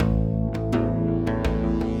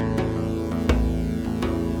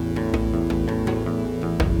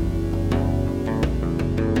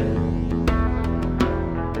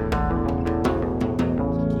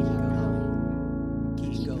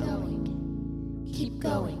keep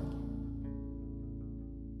going.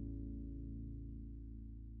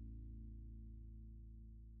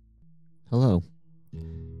 Hello.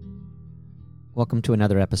 Welcome to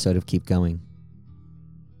another episode of Keep Going.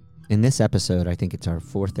 In this episode, I think it's our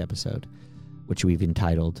 4th episode, which we've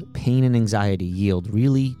entitled Pain and Anxiety Yield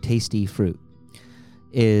Really Tasty Fruit,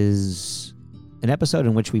 is an episode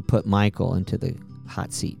in which we put Michael into the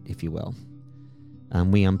hot seat, if you will.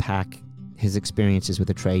 We unpack his experiences with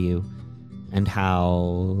Atreyu and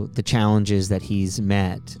how the challenges that he's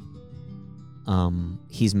met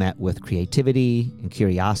with creativity and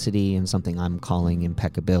curiosity and something I'm calling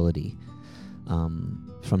impeccability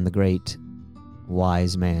from the great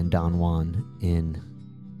wise man Don Juan in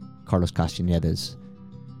Carlos Castaneda's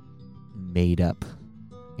made-up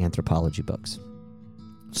anthropology books.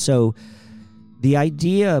 So the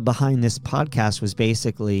idea behind this podcast was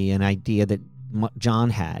basically an idea that John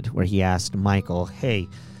had, where he asked Michael, hey,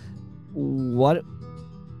 what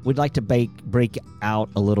we'd like to break out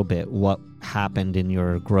a little bit what happened in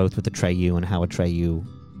your growth with Atreyu and how Atreyu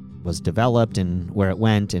was developed and where it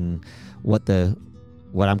went and what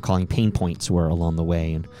I'm calling pain points were along the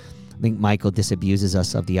way. And I think Michael disabuses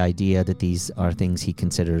us of the idea that these are things he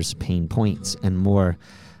considers pain points and more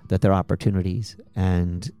that they're opportunities.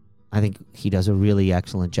 And I think he does a really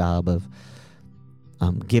excellent job of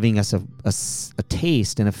giving us a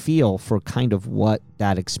taste and a feel for kind of what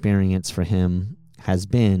that experience for him has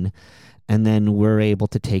been. And then we're able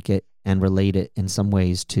to take it and relate it in some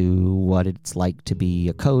ways to what it's like to be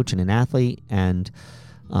a coach and an athlete. And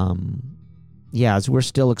as we're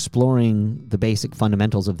still exploring the basic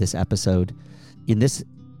fundamentals of this episode, in this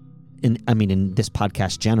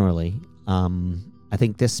podcast generally, I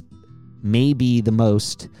think this may be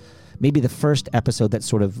the first episode that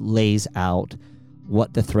sort of lays out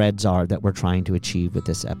what the threads are that we're trying to achieve with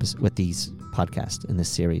this episode, with these podcasts in this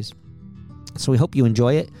series. So we hope you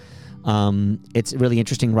enjoy it. It's really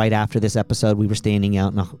interesting. Right after this episode, we were standing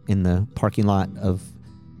out in the parking lot of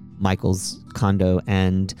Michael's condo,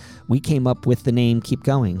 and we came up with the name Keep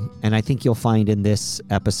Going. And I think you'll find in this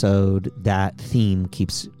episode that theme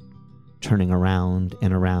keeps turning around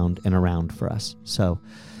and around and around for us. So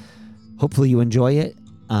hopefully you enjoy it.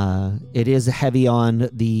 It is heavy on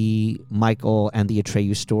the Michael and the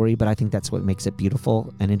Atreyu story, but I think that's what makes it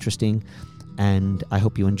beautiful and interesting, and I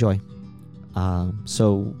hope you enjoy.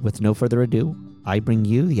 So with no further ado, I bring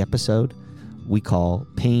you the episode we call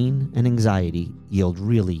Pain and Anxiety Yield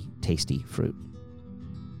Really Tasty Fruit.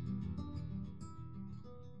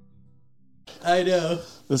 I know.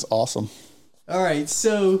 This is awesome. All right,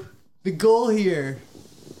 so the goal here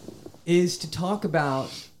is to talk about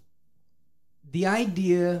the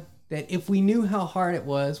idea that if we knew how hard it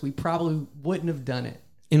was, we probably wouldn't have done it.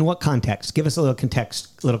 In what context? Give us a little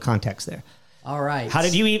context there. All right. How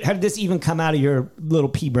did this even come out of your little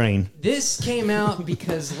pea brain? This came out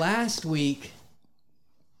because last week,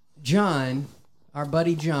 John, our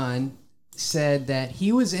buddy John, said that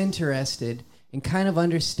he was interested in kind of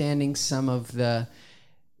understanding some of the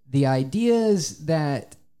ideas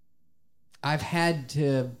that I've had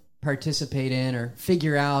to participate in or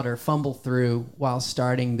figure out or fumble through while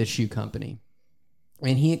starting the shoe company.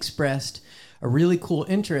 And he expressed a really cool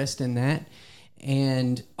interest in that.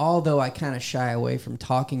 And although I kind of shy away from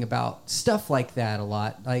talking about stuff like that a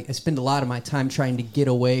lot, I spend a lot of my time trying to get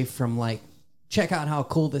away from check out how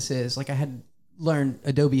cool this is. I had learned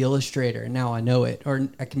Adobe Illustrator and now I know it, or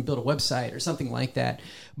I can build a website or something like that.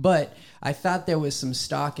 But I thought there was some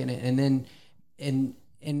stock in it. And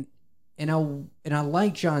I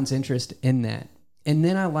like John's interest in that. And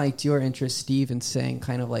then I liked your interest, Steve, in saying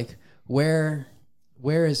kind of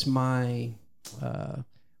where's my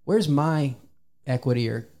equity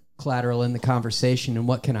or collateral in the conversation and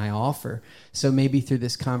what can I offer? So maybe through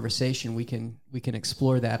this conversation we can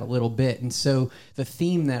explore that a little bit. And so the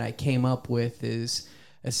theme that I came up with is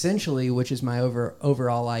essentially, which is my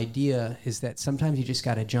overall idea, is that sometimes you just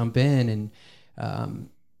got to jump in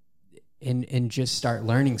and just start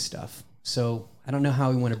learning stuff. So I don't know how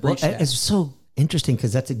we want to breach that. It's so interesting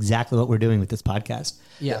because that's exactly what we're doing with this podcast.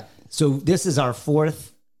 Yeah. So this is our 4th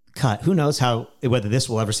cut. Who knows whether this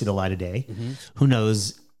will ever see the light of day? Mm-hmm. Who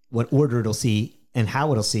knows what order it'll see and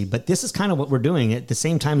how it'll see? But this is kind of what we're doing at the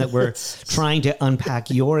same time that we're trying to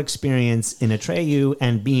unpack your experience in Atreyu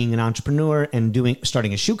and being an entrepreneur and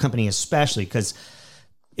starting a shoe company, especially because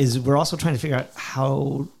we're also trying to figure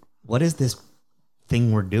out what is this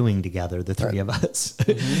thing we're doing together, the three of us.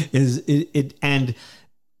 Mm-hmm. And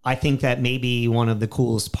I think that maybe one of the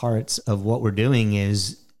coolest parts of what we're doing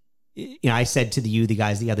is, I said to the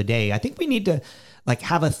guys the other day, I think we need to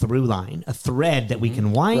have a through line, a thread that we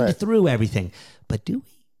can wind through everything. But do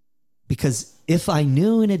we? because if I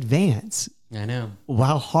knew in advance I know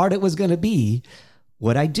how hard it was going to be,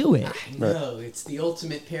 would I do it? I know. It's the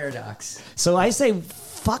ultimate paradox. So I say,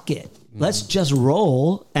 fuck it. Let's just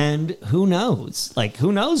roll, and who knows? Like,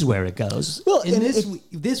 who knows where it goes? Well, and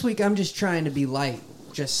this week, I'm just trying to be light,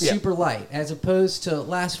 just super light, as opposed to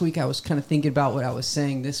last week. I was kind of thinking about what I was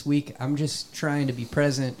saying. This week, I'm just trying to be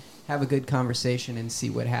present, have a good conversation, and see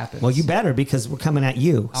what happens. Well, you better, because we're coming at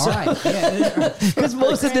you. All right. Yeah. Because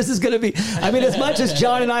most of this is going to be, I mean, as much as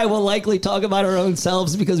John and I will likely talk about our own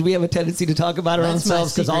selves, because we have a tendency to talk about our own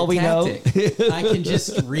selves, because all we tactic. Know. I can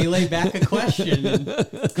just relay back a question and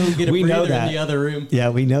go get a breather in the other room.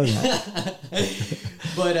 Yeah, we know that.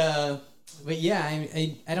 But yeah,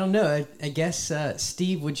 I don't know. I guess,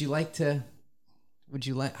 Steve, would you like,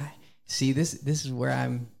 see, this is where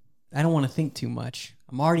I don't want to think too much.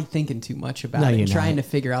 I'm already thinking too much about it and trying to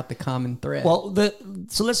figure out the common thread. Well,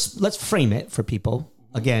 so let's frame it for people.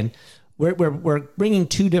 Again, we're bringing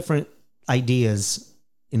two different ideas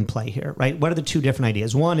in play here, right? What are the two different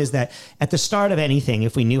ideas? One is that at the start of anything,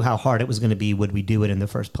 if we knew how hard it was going to be, would we do it in the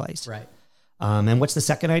first place? Right. And what's the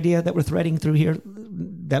second idea that we're threading through here?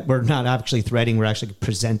 That we're not actually threading, we're actually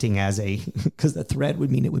presenting as because the thread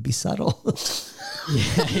would mean it would be subtle.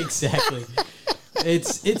 Yeah, exactly.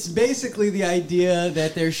 It's basically the idea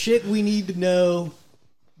that there's shit we need to know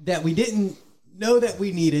that we didn't know that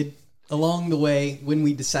we needed along the way when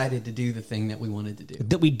we decided to do the thing that we wanted to do.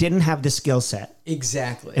 That we didn't have the skill set.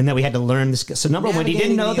 Exactly. And that we had to learn the skill. So number one, we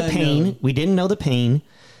didn't know the pain. We didn't know the pain,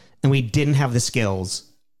 and we didn't have the skills,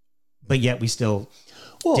 but yet we still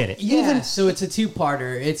did it. Yeah. So it's a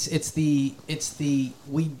two-parter.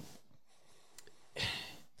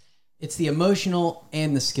 It's the emotional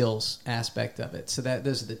and the skills aspect of it. So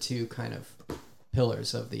those are the two kind of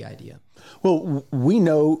pillars of the idea. Well, we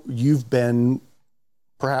know you've been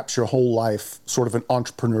perhaps your whole life sort of an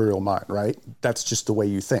entrepreneurial mind, right? That's just the way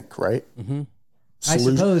you think, right? Mm-hmm. I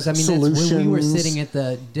suppose. I mean, that's when we were sitting at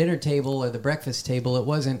the dinner table or the breakfast table, it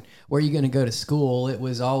wasn't, where are you going to go to school? It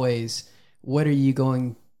was always, what are you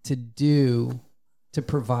going to do to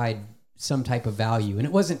provide some type of value? And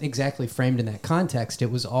it wasn't exactly framed in that context.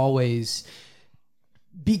 It was always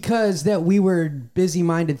because that we were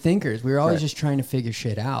busy-minded thinkers. We were always just trying to figure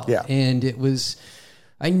shit out. Yeah. And it was,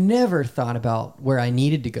 I never thought about where I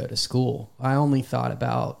needed to go to school. I only thought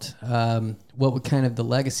about what would kind of the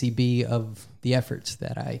legacy be of the efforts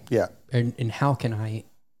that and how can I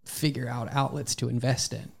figure out outlets to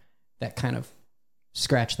invest in that kind of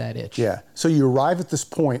scratch that itch. Yeah. So you arrive at this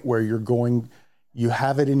point where you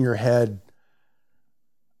have it in your head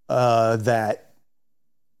that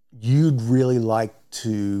you'd really like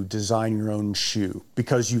to design your own shoe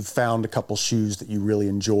because you've found a couple shoes that you really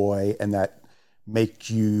enjoy and that make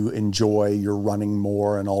you enjoy your running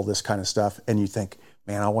more and all this kind of stuff. And you think,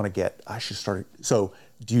 man, I should start. So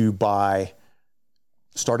do you buy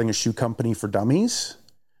starting a shoe company for dummies?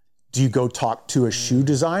 Do you go talk to a shoe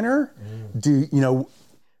designer? Because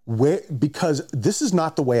this is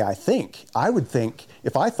not the way I think. I would think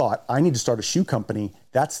if I thought I need to start a shoe company,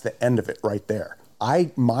 that's the end of it right there.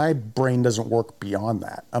 My brain doesn't work beyond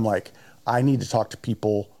that. I'm like, I need to talk to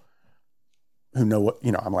people who know what,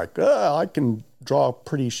 I'm like, I can draw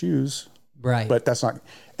pretty shoes. Right. But that's not,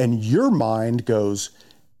 and your mind goes,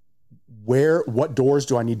 what doors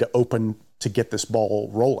do I need to open to get this ball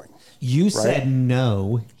rolling? You said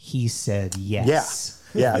no, he said yes.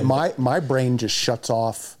 Yeah. My brain just shuts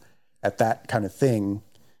off at that kind of thing.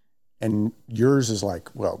 And yours is like,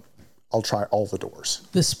 well, I'll try all the doors.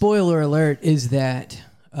 The spoiler alert is that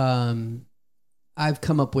I've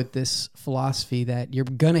come up with this philosophy that you're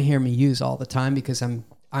going to hear me use all the time because I'm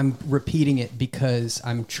repeating it because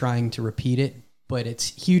I'm trying to repeat it. But it's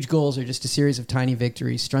huge goals are just a series of tiny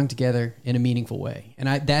victories strung together in a meaningful way.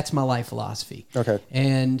 And that's my life philosophy. Okay.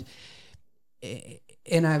 And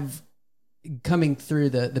I've coming through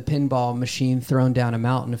the pinball machine, thrown down a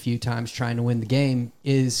mountain a few times trying to win the game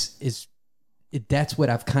that's what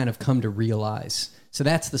I've kind of come to realize. So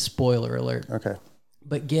that's the spoiler alert. Okay.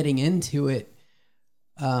 But getting into it,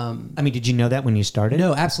 did you know that when you started?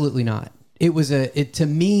 No, absolutely not. It was to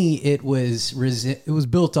me, it was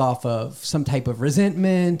built off of some type of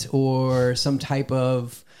resentment or some type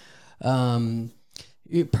of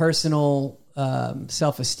personal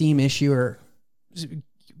self-esteem issue or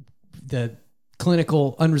the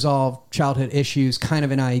clinical unresolved childhood issues, kind of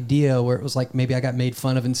an idea where it was like maybe I got made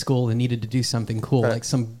fun of in school and needed to do something cool. Right. Like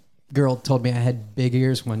some girl told me I had big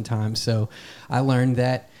ears one time. So I learned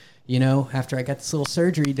that, after I got this little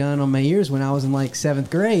surgery done on my ears when I was in like 7th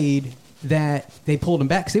grade, that they pulled them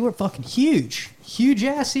back because they were fucking huge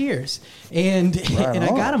ass ears, and and I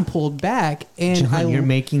got them pulled back. And John, you're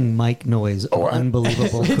making mic noise.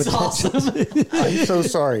 Unbelievable. It's awesome. I'm so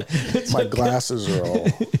sorry. My glasses are all.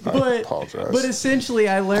 I apologize. But essentially,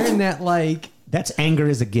 I learned that like. That's anger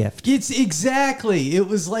is a gift. It's exactly. It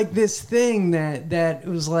was like this thing that it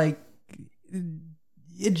was like.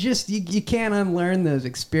 It just you can't unlearn those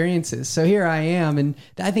experiences. So here I am, and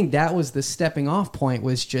I think that was the stepping off point,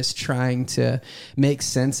 was just trying to make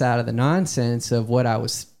sense out of the nonsense of what I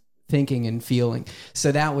was thinking and feeling.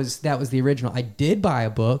 So that was the original. I did buy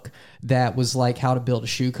a book that was like how to build a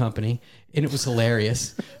shoe company, and it was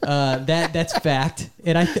hilarious. That's fact.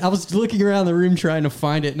 And I was looking around the room trying to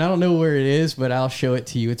find it, and I don't know where it is, but I'll show it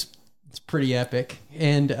to you. It's pretty epic.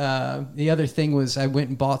 And the other thing was I went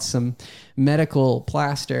and bought some medical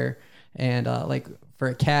plaster and like for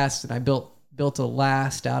a cast, and I built a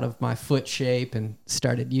last out of my foot shape and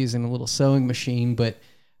started using a little sewing machine, but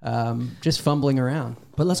just fumbling around.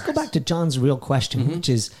 But let's go back to John's real question, which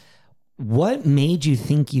is, what made you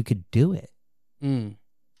think you could do it?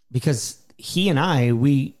 Because he and I,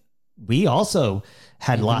 we also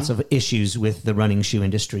had lots of issues with the running shoe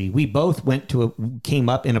industry. We both came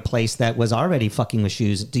up in a place that was already fucking with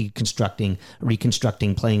shoes, deconstructing,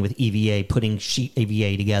 reconstructing, playing with EVA, putting sheet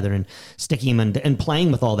EVA together and sticking them and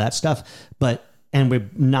playing with all that stuff. And we're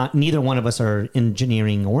not, neither one of us are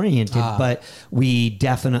engineering oriented, but we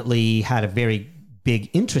definitely had a very big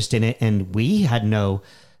interest in it. And we had no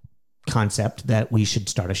concept that we should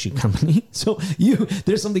start a shoe company. So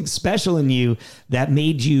there's something special in you that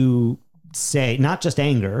made you say, not just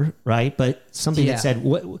anger, right? But something that said,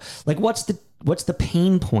 what's the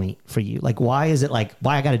pain point for you? Like, why is it like,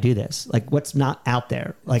 why I got to do this? Like, what's not out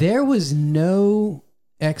there? Like, there was no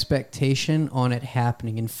expectation on it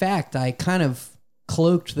happening. In fact, I kind of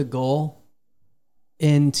cloaked the goal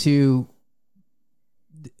into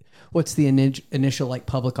what's the initial like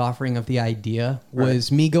public offering of the idea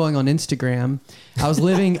was me going on Instagram. I was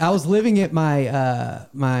living at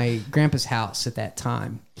my grandpa's house at that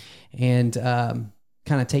time, and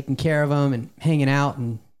kind of taking care of him and hanging out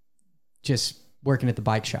and just working at the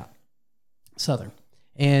bike shop, Southern.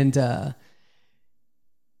 And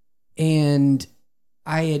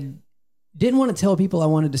I didn't want to tell people I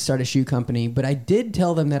wanted to start a shoe company, but I did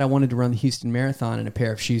tell them that I wanted to run the Houston Marathon in a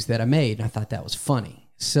pair of shoes that I made. And I thought that was funny.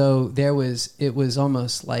 So it was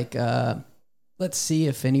almost like, let's see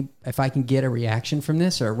if I can get a reaction from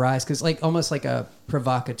this or a rise. Cause like almost like a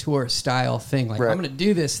provocateur style thing. Like, I'm going to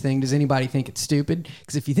do this thing. Does anybody think it's stupid?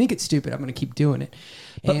 Cause if you think it's stupid, I'm going to keep doing it.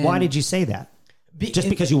 But why did you say that? Just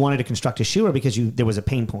because you wanted to construct a shoe, or because there was a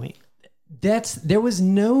pain point? There was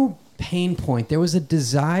no pain point. There was a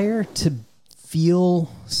desire to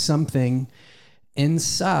feel something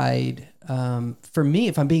inside. For me,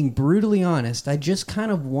 if I'm being brutally honest, I just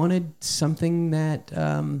kind of wanted something that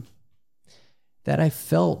I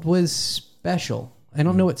felt was special. I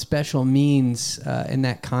don't know what special means in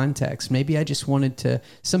that context. Maybe I just wanted to.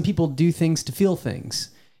 Some people do things to feel things.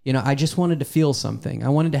 You know, I just wanted to feel something. I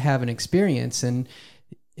wanted to have an experience, and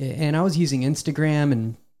I was using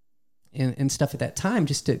Instagram and stuff at that time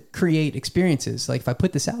just to create experiences. Like, if I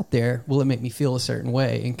put this out there, will it make me feel a certain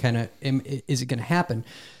way, and kind of, is it going to happen?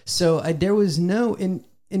 So there was no,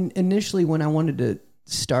 initially when I wanted to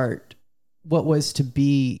start what was to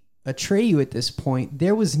be Atreyu at this point,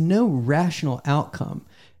 there was no rational outcome.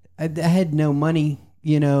 I had no money,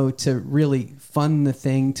 to really fund the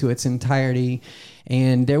thing to its entirety,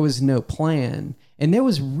 and there was no plan, and there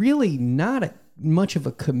was really not much of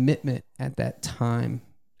a commitment at that time.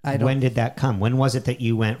 When did that come? When was it that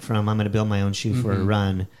you went from, I'm going to build my own shoe for a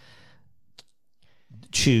run,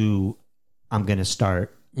 to, I'm going to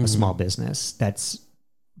start a small business that's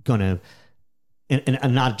going to,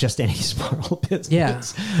 and not just any small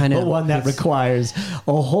business, I know, but one that requires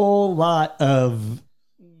a whole lot of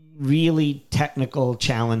really technical,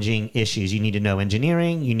 challenging issues. You need to know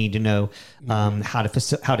engineering. You need to know how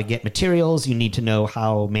to get materials. You need to know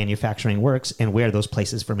how manufacturing works and where those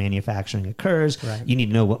places for manufacturing occurs. Right. You need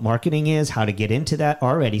to know what marketing is, how to get into that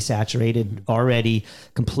already saturated, already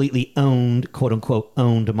completely owned, quote unquote,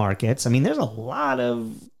 owned markets. I mean, there's a lot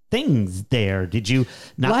of things there. Did you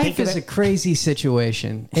not Life think of is it? a crazy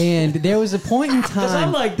situation, and there was a point in time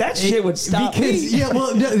I'm like, that shit would stop me. Yeah,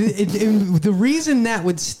 well, no, the reason that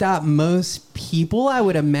would stop most people, I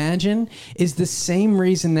would imagine, is the same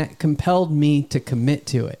reason that compelled me to commit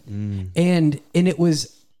to it. And it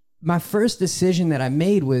was my first decision that I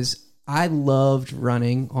made was I loved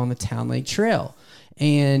running on the Town Lake Trail,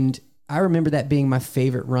 and I remember that being my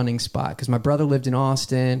favorite running spot because my brother lived in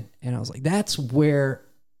Austin, and I was like, that's where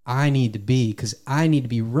I need to be, because I need to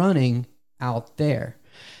be running out there.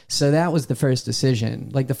 So that was the first decision.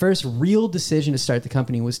 Like the first real decision to start the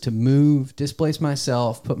company was to move, displace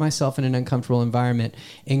myself, put myself in an uncomfortable environment,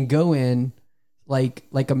 and go in like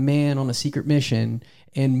a man on a secret mission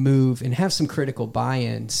and move and have some critical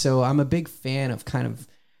buy-in. So I'm a big fan of kind of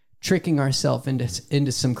tricking ourselves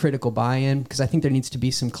into some critical buy-in, because I think there needs to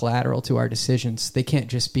be some collateral to our decisions. They can't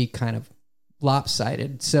just be kind of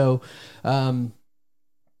lopsided. So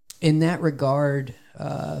in that regard,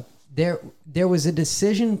 there was a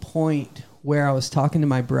decision point where I was talking to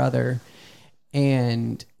my brother,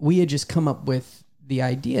 and we had just come up with the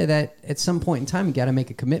idea that at some point in time, you got to make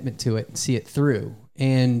a commitment to it and see it through.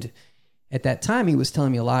 And at that time, he was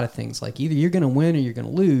telling me a lot of things, like either you're going to win or you're going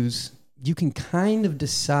to lose. You can kind of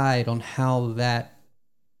decide on how that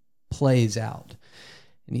plays out.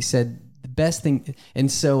 And he said the best thing, and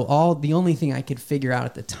so the only thing I could figure out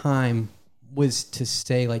at the time was to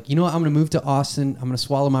say, like, you know what, I'm going to move to Austin. I'm going to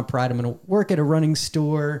swallow my pride. I'm going to work at a running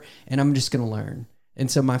store, and I'm just going to learn. And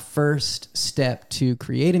so my first step to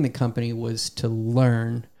creating the company was to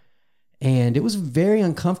learn. And it was very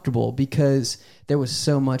uncomfortable because there was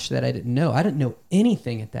so much that I didn't know. I didn't know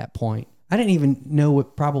anything at that point. I didn't even know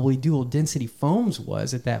what probably dual density foams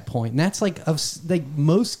was at that point. And that's like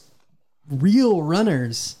most real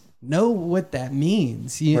runners know what that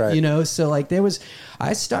means, you know? So like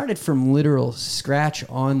I started from literal scratch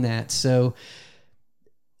on that. So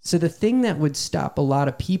the thing that would stop a lot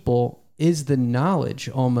of people is the knowledge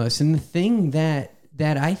almost. And the thing that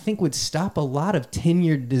I think would stop a lot of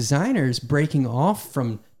tenured designers breaking off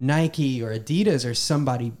from Nike or Adidas or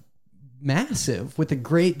somebody massive with a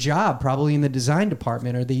great job probably in the design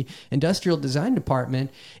department or the industrial design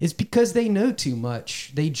department is because they know too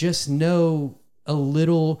much. They just know a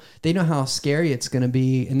little. They know how scary it's going to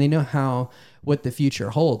be, and they know what the future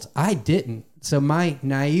holds. I didn't. So my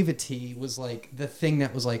naivety was like the thing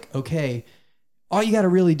that was like, okay, all you got to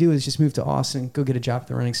really do is just move to Austin, go get a job at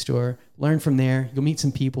the running store, learn from there. You'll meet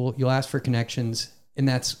some people, you'll ask for connections, and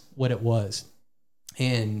that's what it was.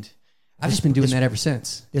 And I've just been doing that ever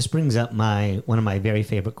since. This brings up one of my very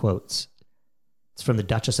favorite quotes. It's from the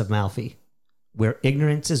Duchess of Malfi. Where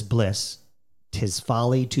ignorance is bliss, 'tis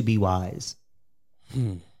folly to be wise.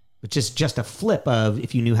 Which is just a flip of,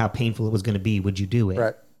 if you knew how painful it was going to be, would you do it?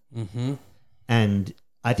 Right. Mm-hmm. And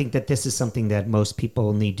I think that this is something that most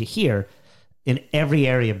people need to hear in every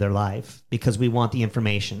area of their life, because we want the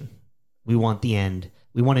information. We want the end.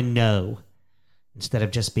 We want to know, instead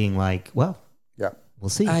of just being like, well, yeah, we'll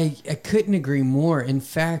see. I couldn't agree more. In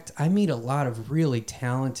fact, I meet a lot of really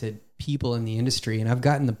talented people in the industry, and I've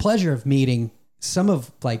gotten the pleasure of meeting some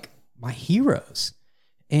of like my heroes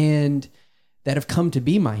and that have come to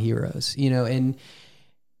be my heroes, you know, and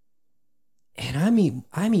I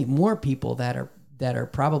meet more people that are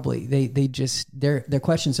probably, they just, their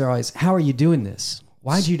questions are always, how are you doing this?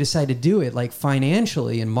 Why'd you decide to do it? Like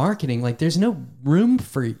financially and marketing, like there's no room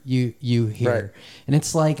for you here. Right. And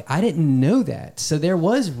it's like, I didn't know that. So there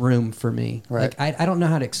was room for me. Right. Like, I don't know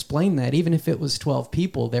how to explain that. Even if it was 12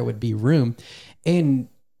 people, there would be room. And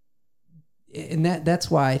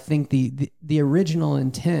that's why I think the original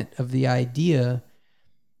intent of the idea,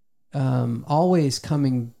 always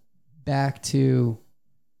coming back to,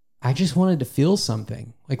 I just wanted to feel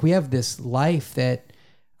something. Like we have this life that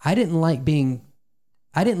I didn't like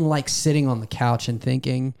sitting on the couch and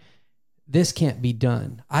thinking, this can't be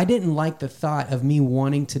done. I didn't like the thought of me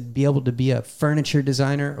wanting to be able to be a furniture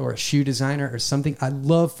designer or a shoe designer or something. I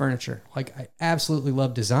love furniture. Like I absolutely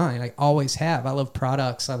love design. I always have. I love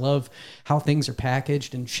products. I love how things are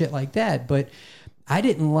packaged and shit like that. But I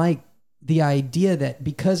didn't like the idea that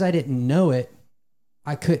because I didn't know it,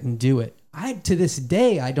 I couldn't do it. To this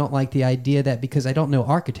day, I don't like the idea that because I don't know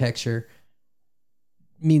architecture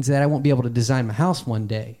means that I won't be able to design my house one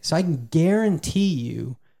day. So I can guarantee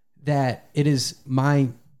you that it is my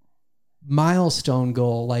milestone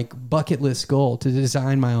goal, like bucket list goal, to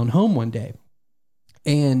design my own home one day.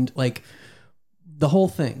 And like the whole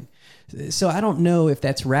thing. So I don't know if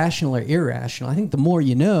that's rational or irrational. I think the more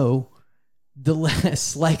you know, the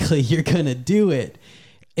less likely you're going to do it.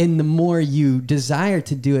 And the more you desire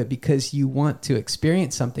to do it because you want to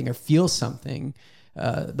experience something or feel something,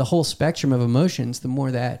 the whole spectrum of emotions, the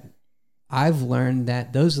more that I've learned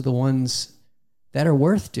that those are the ones that are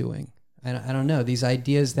worth doing. I don't know. These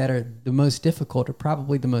ideas that are the most difficult are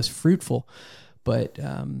probably the most fruitful. But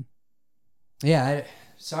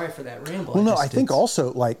sorry for that ramble. Well, I think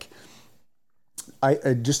also like,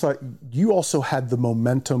 I just thought you also had the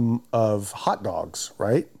momentum of hot dogs,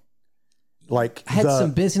 right? Like had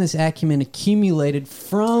some business acumen accumulated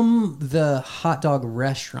from the hot dog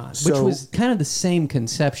restaurant, which was kind of the same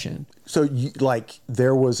conception. So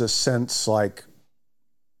there was a sense like,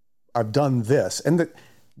 I've done this, and that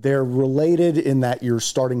they're related in that you're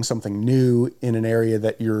starting something new in an area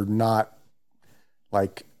that you're not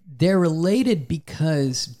like. They're related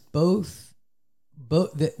because both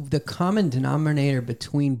the common denominator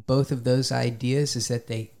between both of those ideas is that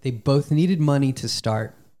they both needed money to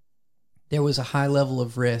start. There was a high level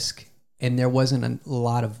of risk, and there wasn't a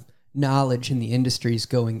lot of knowledge in the industries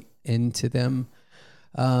going into them.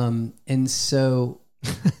 And so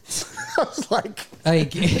I was like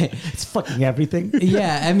it's fucking everything.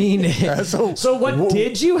 Yeah, I mean, so what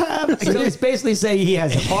did you have? So it's basically say he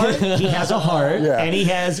has a heart, and he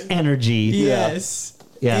has energy. Yes.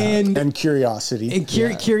 Yeah. And curiosity. And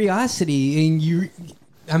curiosity, and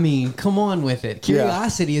I mean, come on with it.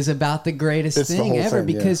 Curiosity is about the greatest thing ever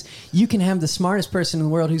because you can have the smartest person in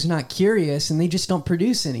the world who's not curious and they just don't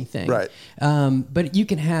produce anything. Right. But you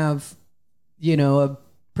can have, a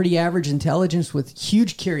pretty average intelligence with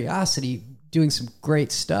huge curiosity doing some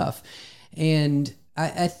great stuff. And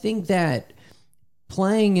I think that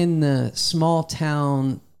playing in the small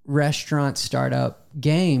town restaurant startup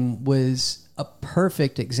game was a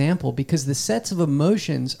perfect example because the sets of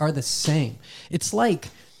emotions are the same. It's like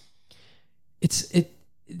it's a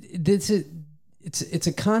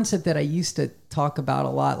concept that I used to talk about a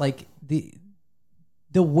lot. Like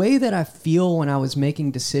the way that I feel when I was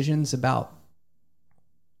making decisions about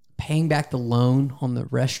paying back the loan on the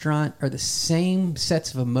restaurant are the same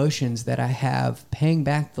sets of emotions that I have paying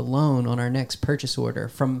back the loan on our next purchase order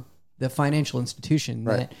from the financial institution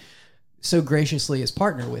that so graciously has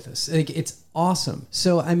partnered with us. Like, it's awesome.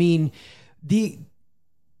 So, I mean,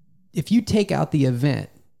 if you take out the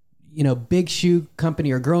event, big shoe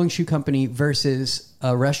company or growing shoe company versus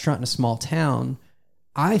a restaurant in a small town,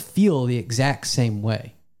 I feel the exact same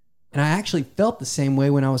way. And I actually felt the same way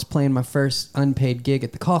when I was playing my first unpaid gig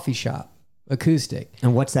at the coffee shop, acoustic.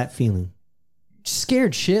 And what's that feeling?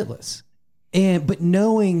 Scared shitless. But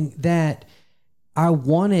knowing that I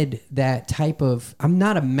wanted that type of, I'm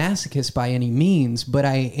not a masochist by any means, but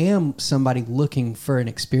I am somebody looking for an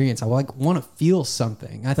experience. I want to feel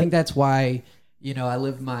something. I think that's why, I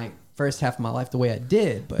lived my first half of my life the way I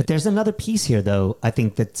did. But there's another piece here, though, I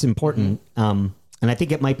think that's important. And I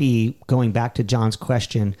think it might be going back to John's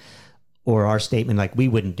question or our statement, like we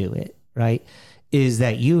wouldn't do it, right? Is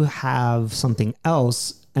that you have something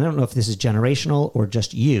else. I don't know if this is generational or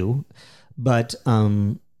just you, but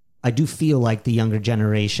I do feel like the younger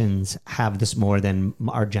generations have this more than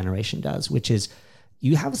our generation does, which is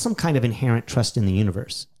you have some kind of inherent trust in the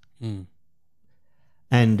universe.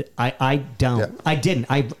 And I don't. Yeah. I didn't.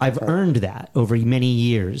 I've earned that over many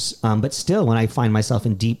years. But still, when I find myself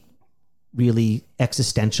in deep, really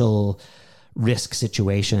existential risk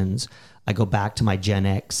situations, I go back to my Gen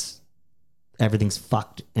X. Everything's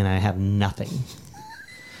fucked, and I have nothing.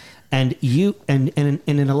 And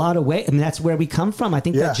in a lot of ways, I mean, that's where we come from. I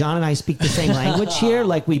think that John and I speak the same language here.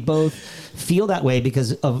 Like we both feel that way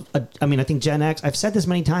because of, I think Gen X, I've said this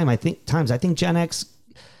many times. I think Gen X,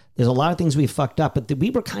 there's a lot of things we fucked up, but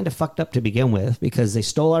we were kind of fucked up to begin with because they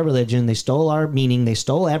stole our religion, they stole our meaning, they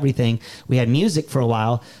stole everything. We had music for a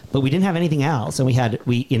while, but we didn't have anything else. And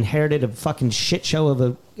we inherited a fucking shit show of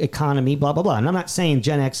an economy, blah, blah, blah. And I'm not saying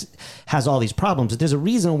Gen X has all these problems, but there's a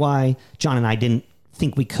reason why John and I didn't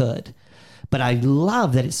think we could. But I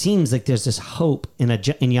love that it seems like there's this hope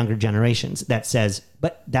in younger generations that says,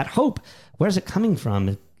 but that hope, where's it coming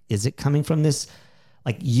from? Is it coming from this,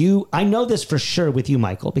 like you, I know this for sure with you,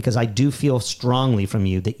 Michael, because I do feel strongly from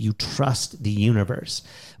you that you trust the universe.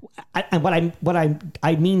 And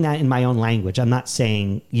I mean that in my own language. I'm not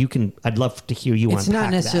saying you can, I'd love to hear you unpack that. It's not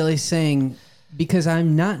necessarily saying, because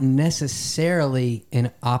I'm not necessarily an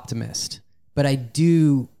optimist, but I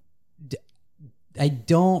don't.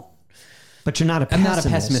 But you're not a pessimist. I'm not a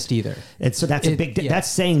pessimist either. So that's a big. That's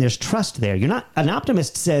saying there's trust there. You're not an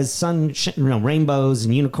optimist. Says rainbows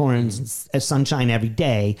and unicorns and sunshine every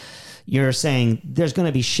day. You're saying there's going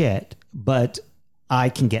to be shit, but I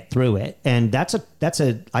can get through it. And that's a.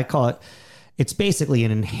 I call it. It's basically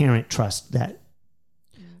an inherent trust that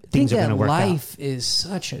things are going to work out. Life is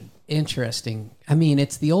such an interesting. I mean,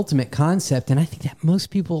 it's the ultimate concept, and I think that most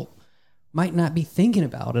people might not be thinking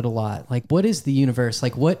about it a lot. Like, what is the universe?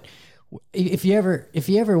 Like, what if you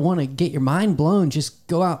ever want to get your mind blown, just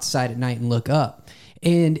go outside at night and look up,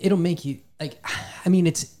 and it'll make you like. I mean,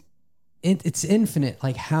 it's infinite.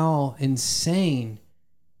 Like how insane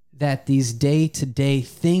that these day-to-day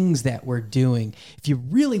things that we're doing. If you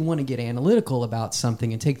really want to get analytical about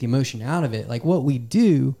something and take the emotion out of it, like what we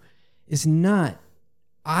do is not,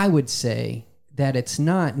 I would say that it's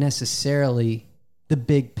not necessarily the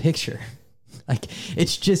big picture. Like,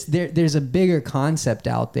 it's just there's a bigger concept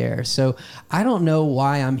out there. So I don't know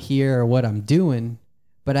why I'm here or what I'm doing,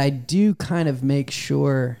 but I do kind of make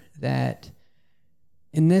sure that,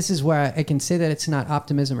 and this is where I can say that it's not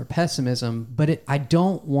optimism or pessimism, but I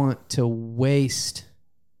don't want to waste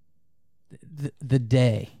the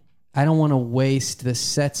day. I don't want to waste the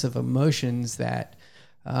sets of emotions that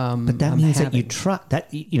but that means that you trust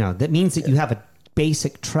that, that means that you have a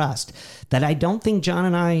basic trust that I don't think John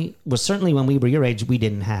and I, well, certainly when we were your age, we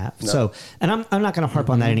didn't have. No. So, and I'm not going to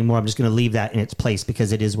harp on that anymore. I'm just going to leave that in its place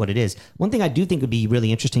because it is what it is. One thing I do think would be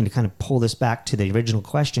really interesting to kind of pull this back to the original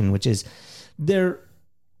question, which is there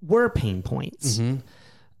were pain points.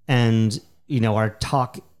 And, our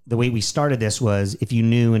talk, the way we started this was, if you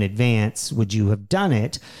knew in advance, would you have done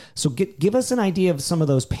it? So give us an idea of some of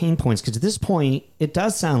those pain points, because at this point, it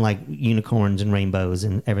does sound like unicorns and rainbows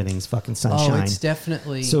and everything's fucking sunshine. Oh, it's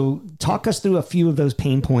definitely... So talk us through a few of those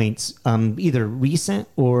pain points, either recent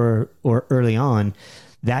or early on,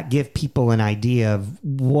 that give people an idea of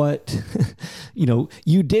what,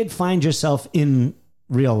 you did find yourself in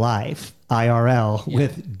real life, IRL,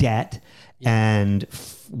 with debt and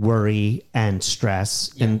worry and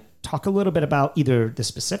stress, and talk a little bit about either the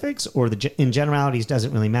specifics or in generalities.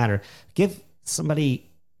 Doesn't really matter. Give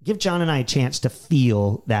John and I a chance to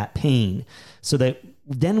feel that pain, so that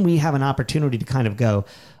then we have an opportunity to kind of go,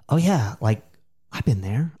 oh yeah, like I've been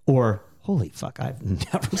there, or holy fuck, I've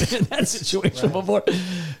never been in that situation before.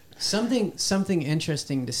 Something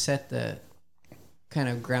interesting to set the kind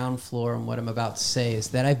of ground floor on what I'm about to say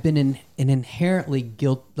is that I've been an inherently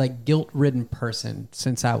guilt-ridden person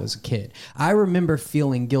since I was a kid. I remember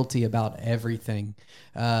feeling guilty about everything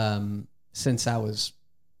since I was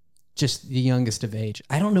just the youngest of age.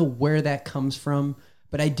 I don't know where that comes from,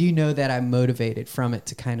 but I do know that I'm motivated from it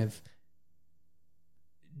to kind of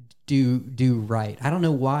do right. I don't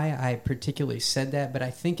know why I particularly said that, but I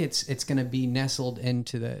think it's going to be nestled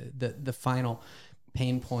into the final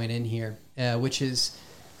pain point in here, which is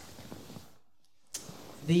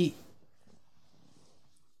the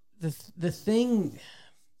thing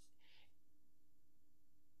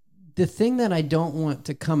that I don't want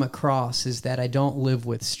to come across is that I don't live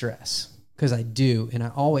with stress, because I do, and I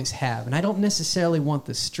always have. And I don't necessarily want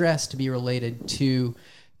the stress to be related to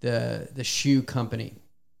the shoe company,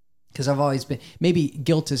 because I've always been, maybe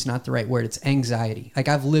guilt is not the right word, it's anxiety. Like,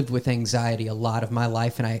 I've lived with anxiety a lot of my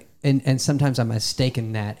life, and sometimes I'm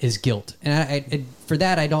mistaken that is guilt. And I for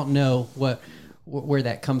that, I don't know where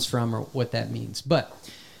that comes from or what that means. But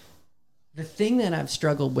the thing that I've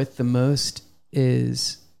struggled with the most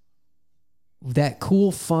is that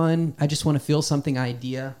cool, fun, I just want to feel something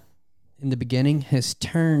idea in the beginning has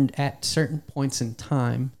turned at certain points in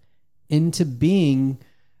time into being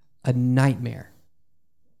a nightmare.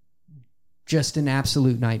 Just an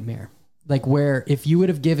absolute nightmare. Like, where if you would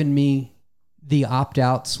have given me the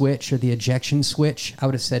opt-out switch or the ejection switch, I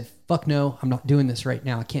would have said, fuck no, I'm not doing this right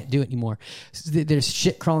now. I can't do it anymore. There's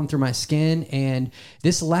shit crawling through my skin, and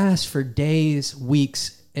this lasts for days,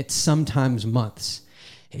 weeks, it's sometimes months.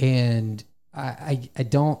 And I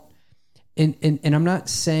don't, and I'm not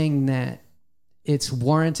saying that it's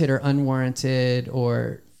warranted or unwarranted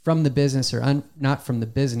or from the business or not from the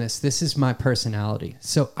business. This is my personality.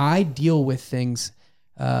 So I deal with things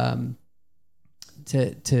to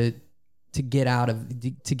get out of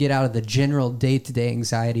the general day-to-day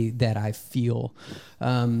anxiety that I feel.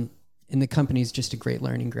 And the company is just a great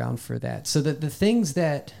learning ground for that. So the things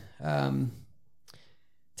that, to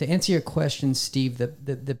answer your question, Steve,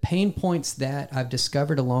 the pain points that I've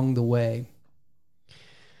discovered along the way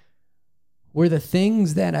were the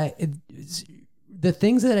things that I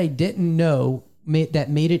didn't know that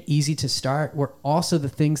made it easy to start were also the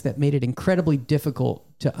things that made it incredibly difficult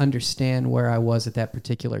to understand where I was at that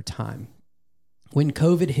particular time. When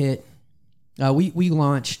COVID hit, we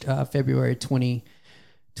launched February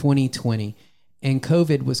 2020, and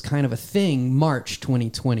COVID was kind of a thing March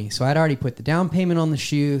 2020. So I'd already put the down payment on the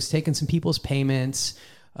shoes, taken some people's payments,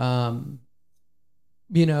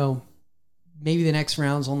 maybe the next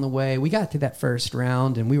round's on the way. We got to that first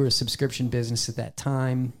round, and we were a subscription business at that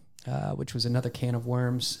time, which was another can of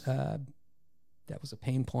worms. That was a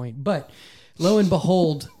pain point. But lo and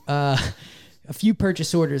behold, a few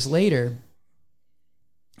purchase orders later,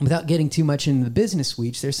 without getting too much into the business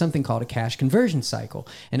suites, there's something called a cash conversion cycle.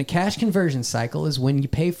 And a cash conversion cycle is when you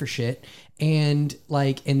pay for shit and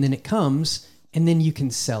then it comes, and then you can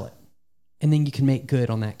sell it. And then you can make good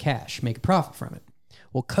on that cash, make a profit from it.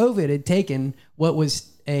 Well, COVID had taken what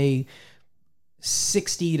was a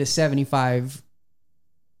 60 to 75%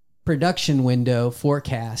 production window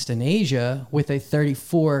forecast in Asia with a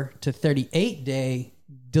 34 to 38 day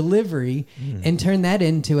delivery and turn that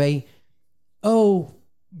into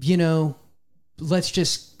let's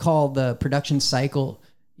just call the production cycle,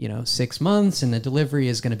 6 months, and the delivery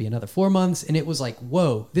is going to be another 4 months. And it was like,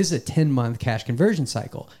 whoa, this is a 10-month cash conversion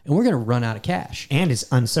cycle, and we're going to run out of cash. And it's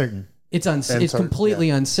uncertain. It's completely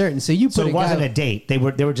uncertain. So it wasn't a date. They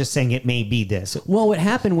were just saying it may be this. Well, what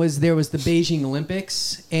happened was there was the Beijing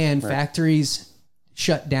Olympics, and factories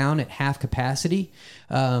shut down at half capacity.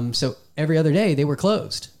 So every other day they were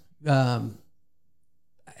closed.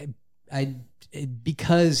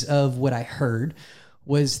 Because of what I heard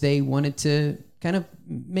was they wanted to kind of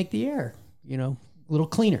make the air, a little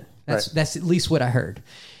cleaner. That's at least what I heard.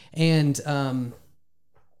 And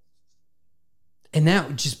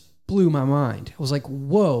that just blew my mind. I was like,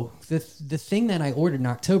 whoa, the thing that I ordered in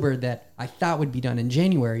October that I thought would be done in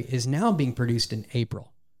January is now being produced in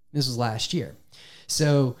April. This was last year.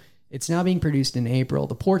 So it's now being produced in April.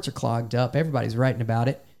 The ports are clogged up. Everybody's writing about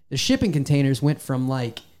it. The shipping containers went from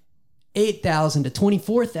like $8,000 to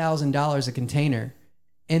 $24,000 a container.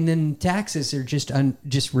 And then taxes are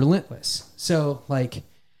just relentless. So like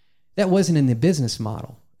that wasn't in the business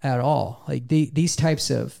model at all. Like these types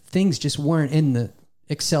of things just weren't in the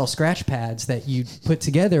Excel scratch pads that you put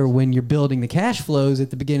together when you're building the cash flows at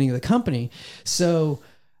the beginning of the company. So,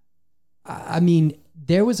 I mean,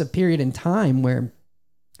 there was a period in time where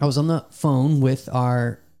I was on the phone with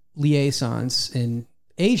our liaisons in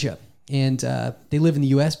Asia, and they live in the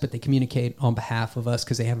U.S., but they communicate on behalf of us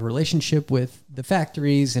because they have a relationship with the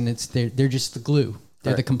factories, and they're just the glue.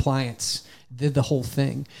 They're the compliance. They're the whole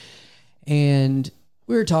thing. And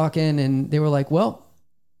we were talking, and they were like, well,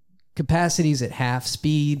 capacity's at half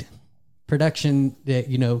speed, production,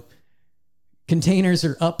 containers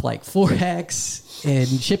are up like 4x, and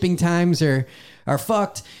shipping times are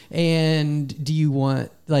fucked. And do you want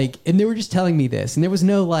and they were just telling me this, and there was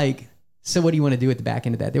no so what do you want to do at the back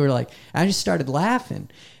end of that? They were like, I just started laughing,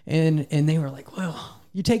 and they were like, well,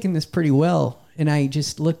 you're taking this pretty well. And I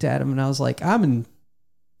just looked at them and I was like, I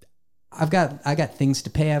got things to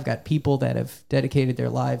pay. I've got people that have dedicated their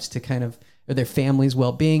lives to or their family's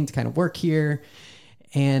well-being to kind of work here.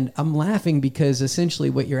 And I'm laughing because essentially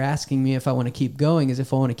what you're asking me if I want to keep going is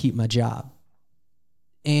if I want to keep my job.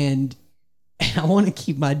 And I want to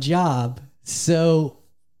keep my job. So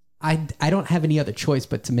I don't have any other choice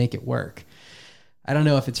but to make it work. I don't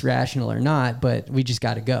know if it's rational or not, but we just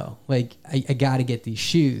got to go. I got to get these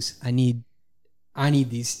shoes. I need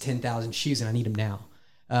these 10,000 shoes, and I need them now.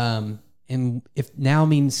 And if now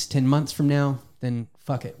means 10 months from now, then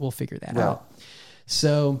fuck it, we'll figure that out.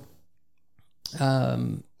 So,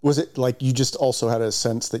 was it like you just also had a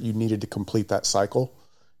sense that you needed to complete that cycle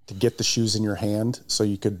to get the shoes in your hand so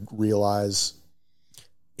you could realize?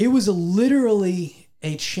 It was literally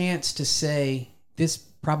a chance to say, this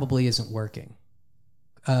probably isn't working.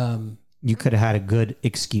 You could have had a good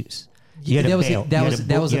excuse. That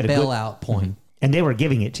was a bailout point. Mm-hmm. And they were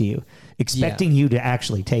giving it to you, expecting you to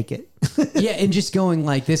actually take it. Yeah, and just going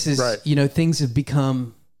this is, things have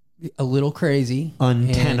become a little crazy.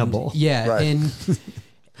 Untenable. And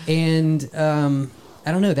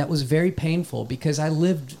I don't know, that was very painful because I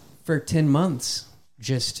lived for 10 months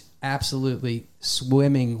just absolutely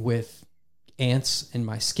swimming with ants in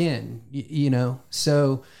my skin,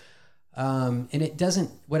 So, and it doesn't,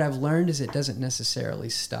 what I've learned is it doesn't necessarily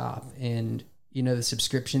stop. And, the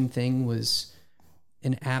subscription thing was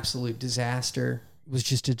an absolute disaster. It was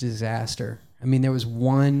just a disaster. I mean, there was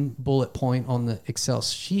one bullet point on the Excel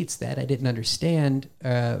sheets that I didn't understand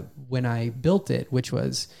when I built it, which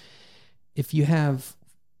was if you have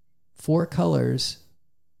 4 colors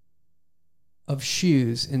of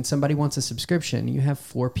shoes and somebody wants a subscription, you have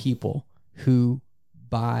 4 people who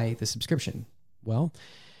buy the subscription. Well,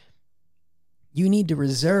 you need to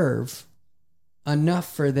reserve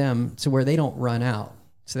enough for them to where they don't run out.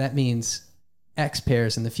 So that means X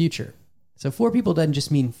pairs in the future. So 4 people doesn't just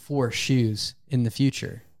mean 4 shoes in the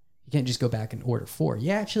future. You can't just go back and order 4.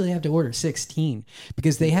 You actually have to order 16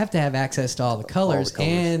 because they have to have access to all the colors,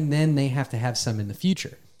 and then they have to have some in the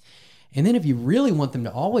future. And then if you really want them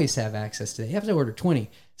to always have access to it, you have to order 20.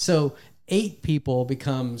 So 8 people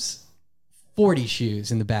becomes 40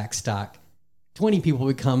 shoes in the back stock. 20 people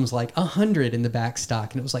becomes 100 in the back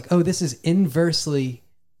stock. And it was this is inversely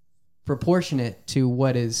proportionate to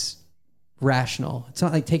what is rational. It's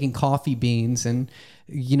not like taking coffee beans and,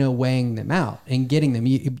 weighing them out and getting them.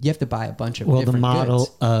 You have to buy a bunch of different goods. Well, the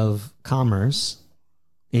model of commerce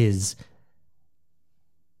is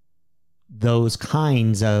those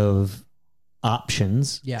kinds of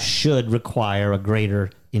options should require a greater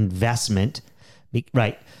investment.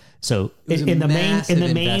 Right. So was in a the main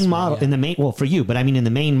massive model, investment, well, for you, but I mean, in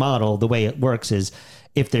the main model, the way it works is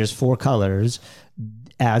if there's 4 colors,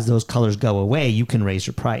 as those colors go away, you can raise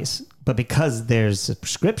your price. But because there's a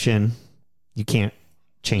prescription, you can't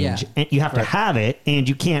change. Yeah. And you have to have it, and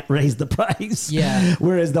you can't raise the price. Yeah.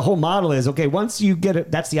 Whereas the whole model is, okay, once you get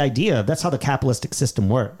it, that's the idea. That's how the capitalistic system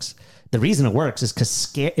works. The reason it works is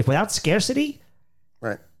because if without scarcity,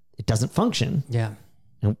 Right. it doesn't function. Yeah.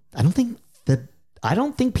 And I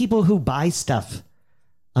don't think people who buy stuff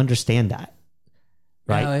understand that.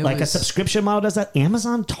 Right? No, like a subscription model does that.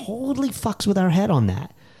 Amazon totally fucks with our head on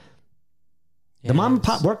that. The mom and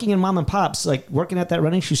pop, working in mom and pops, like working at that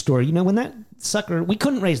running shoe store, you know, when that sucker, we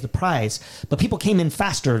couldn't raise the price, but people came in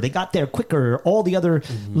faster. They got there quicker. All the other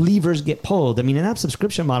levers get pulled. I mean, in that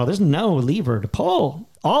subscription model, there's no lever to pull.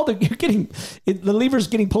 The lever's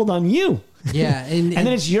getting pulled on you. Yeah. And then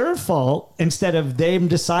it's your fault instead of them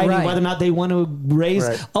deciding whether or not they want to raise.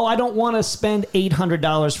 Right. Oh, I don't want to spend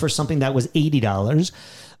 $800 for something that was $80,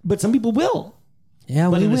 but some people will. Yeah,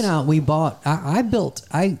 we went out, we bought, I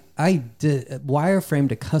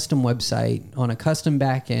wireframed a custom website on a custom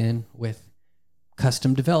backend with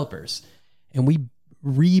custom developers. And we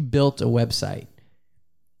rebuilt a website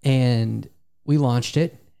and we launched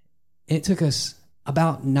it. It took us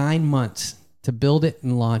about 9 months to build it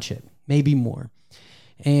and launch it, maybe more.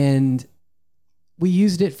 And we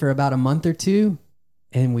used it for about a month or two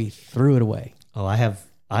and we threw it away. Oh,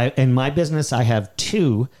 in my business, I have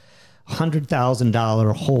 2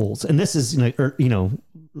 $100,000 holes, and this is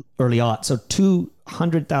early on. So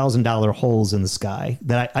 $200,000 holes in the sky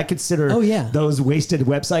that I consider. Oh yeah, those wasted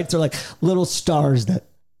websites are like little stars that.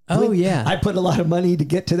 Yeah, I put a lot of money to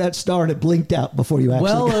get to that star, and it blinked out before you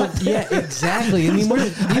actually. Yeah, exactly. I mean,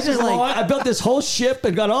 these are like I built this whole ship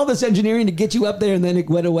and got all this engineering to get you up there, and then it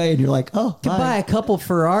went away, and you're like, oh, you could buy a couple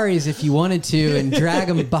Ferraris if you wanted to, and drag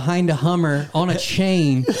them behind a Hummer on a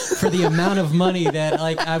chain for the amount of money that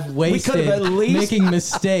I've wasted making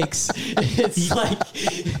mistakes. It's like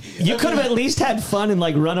you could have at least had fun and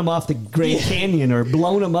run them off the Great Canyon or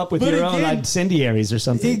blown them up with your own incendiaries or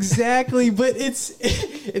something. Exactly, but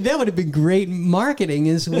that would have been great marketing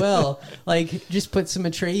as well. Just put some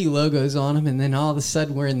Atreyu logos on them, and then all of a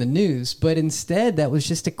sudden we're in the news. But instead, that was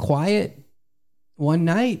just a quiet one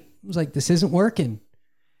night. It was like, this isn't working,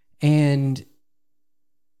 and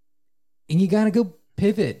you got to go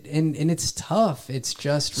pivot, and it's tough. It's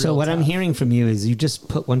just so. What tough. I'm hearing from you is you just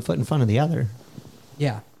put one foot in front of the other.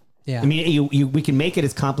 Yeah. Yeah. I mean, we can make it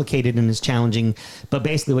as complicated and as challenging, but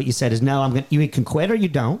basically what you said is no. You can quit or you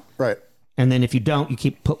don't. Right. And then if you don't,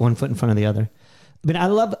 you put one foot in front of the other. But I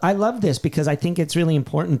love this because I think it's really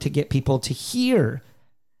important to get people to hear.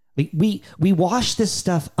 We wash this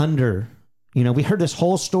stuff under. We heard this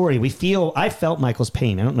whole story. I felt Michael's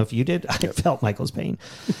pain. I don't know if you did. I felt Michael's pain.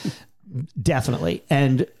 Definitely.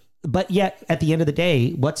 But yet at the end of the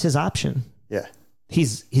day, what's his option? Yeah.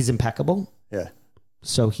 He's impeccable. Yeah.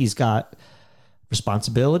 So he's got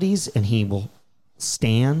responsibilities, and he will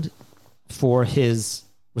stand for his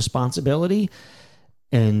responsibility,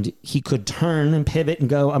 and he could turn and pivot and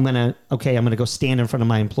go, I'm going to go stand in front of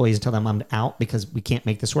my employees and tell them I'm out because we can't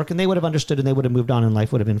make this work. And they would have understood, and they would have moved on, and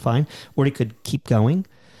life would have been fine. Or he could keep going.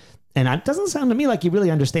 And it doesn't sound to me like he really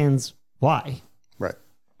understands why. Right.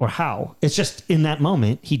 Or how. It's just in that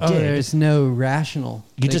moment he did. There's no rational.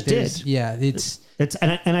 You just did. Yeah.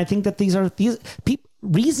 And I think that these people,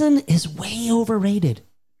 reason is way overrated.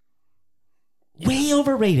 Way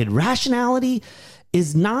overrated. Rationality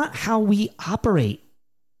is not how we operate.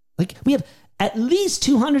 We have at least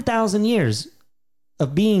 200,000 years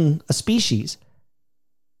of being a species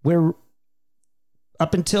where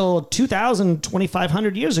up until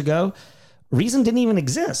 2,500 years ago, reason didn't even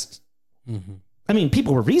exist. Mm-hmm. I mean,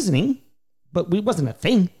 people were reasoning, but it wasn't a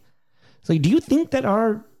thing. So do you think that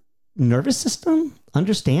our nervous system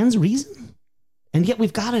understands reason? And yet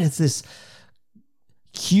we've got it as this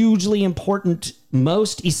hugely important,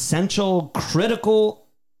 most essential, critical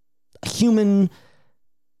human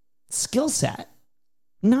skill set.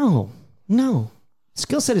 No.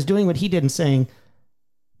 Skill set is doing what he did and saying,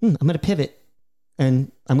 I'm going to pivot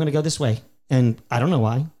and I'm going to go this way. And I don't know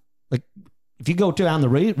why. If you go down the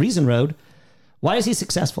reason road, why is he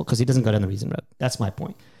successful? Because he doesn't go down the reason road. That's my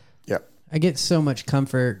point. Yeah. I get so much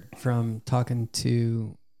comfort from talking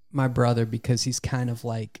to my brother because he's kind of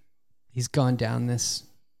he's gone down this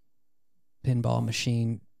pinball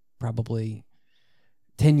machine probably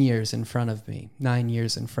 10 years in front of me, 9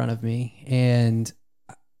 years in front of me. And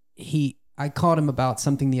I called him about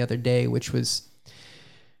something the other day, which was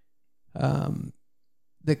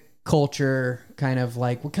the culture, kind of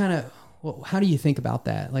how do you think about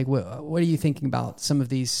that? Like, what are you thinking about some of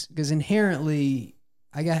these? Because inherently,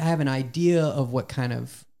 I have an idea of what kind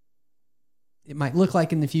of it might look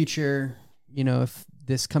like in the future. You know, if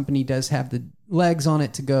this company does have the legs on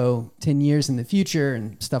it to go 10 years in the future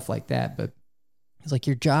and stuff like that. But it's like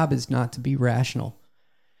your job is not to be rational.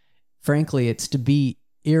 Frankly, it's to be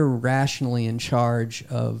irrationally in charge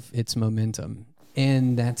of its momentum.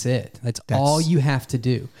 And that's it. That's all you have to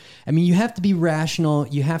do. I mean, you have to be rational.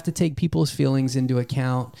 You have to take people's feelings into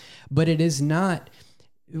account. But it is not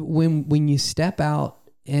when you step out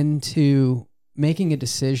into making a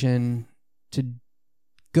decision to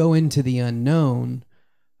go into the unknown,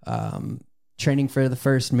 training for the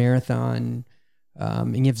first marathon,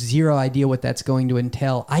 and you have zero idea what that's going to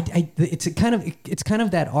entail. It's kind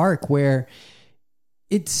of that arc where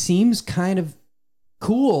it seems kind of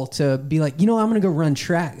cool to be like, I'm going to go run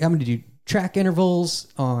track. I'm going to do track intervals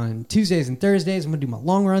on Tuesdays and Thursdays. I'm going to do my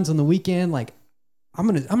long runs on the weekend. Like I'm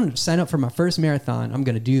going to sign up for my first marathon. I'm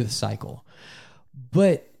going to do the cycle.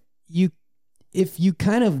 But if you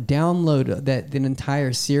kind of download an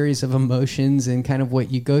entire series of emotions and kind of what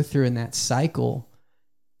you go through in that cycle,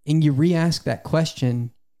 and you re-ask that question,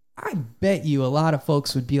 I bet you a lot of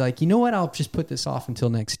folks would be like, you know what? I'll just put this off until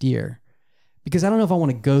next year because I don't know if I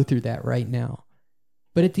want to go through that right now.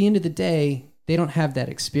 But at the end of the day, they don't have that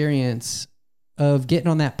experience of getting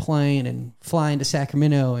on that plane and flying to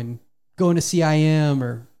Sacramento and going to CIM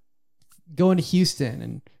or going to Houston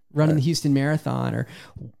and running the Houston Marathon or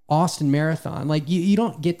Austin Marathon. Like you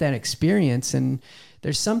don't get that experience. And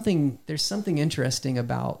there's something interesting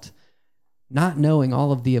about not knowing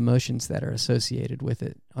all of the emotions that are associated with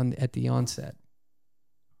it at the onset.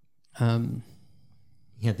 I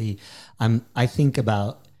think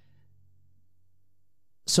about,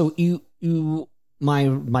 so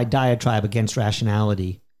my diatribe against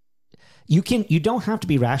rationality, you don't have to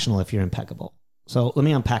be rational if you're impeccable. So let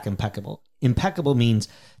me unpack impeccable. Impeccable means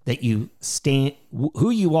that you stand, who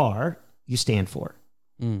you are, you stand for.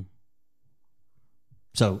 Mm.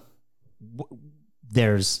 So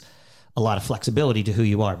there's a lot of flexibility to who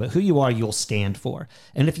you are, but who you are, you'll stand for.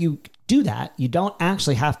 And if you do that, you don't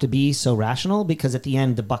actually have to be so rational because at the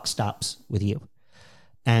end, the buck stops with you.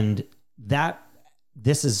 And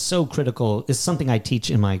this is so critical. It's something I teach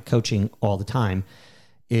in my coaching all the time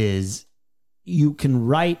is you can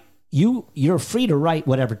write, you're free to write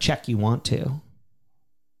whatever check you want to,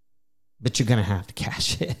 but you're going to have to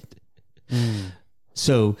cash it. Mm.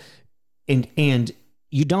 So, and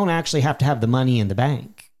you don't actually have to have the money in the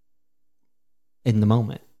bank in the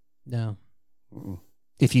moment. No. Mm-mm.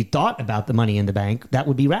 If you thought about the money in the bank, that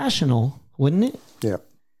would be rational, wouldn't it? Yeah.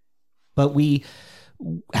 But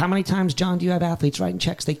how many times, John, do you have athletes writing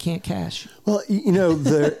checks they can't cash? Well,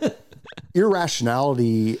 the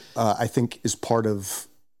irrationality, I think, is part of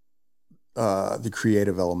the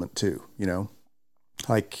creative element too.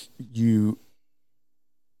 Like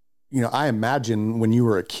I imagine when you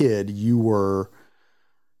were a kid, you were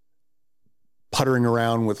puttering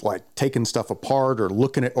around with like taking stuff apart or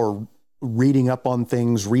looking at or reading up on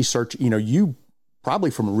things, research. You probably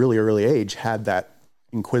from a really early age had that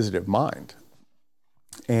inquisitive mind.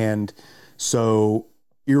 And so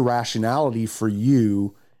irrationality for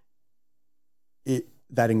you,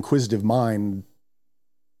 that inquisitive mind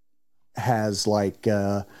has like,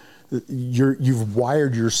 you've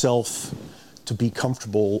wired yourself to be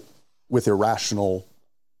comfortable with irrational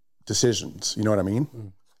decisions. You know what I mean?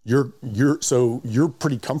 Mm. You're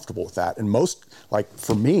pretty comfortable with that. And most, like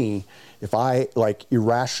for me, if I like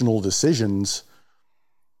irrational decisions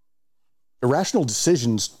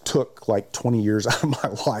took like 20 years out of my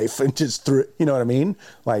life and just threw it, you know what I mean?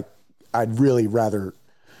 Like I'd really rather,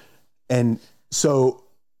 and so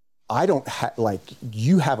I don't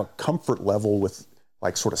you have a comfort level with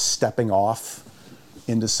like sort of stepping off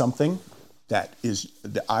into something that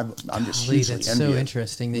I'm just hugely that's envious. So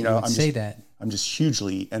interesting that you would say that. I'm just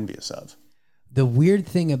hugely envious of. The weird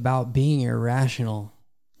thing about being irrational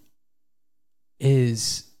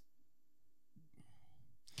is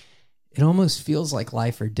it almost feels like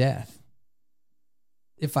life or death.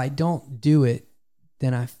 If I don't do it,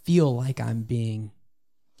 then I feel like I'm being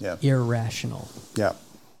irrational. Yeah.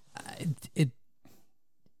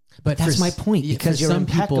 But that's my point, because you're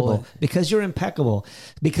impeccable. Because you're impeccable.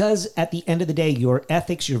 Because at the end of the day, your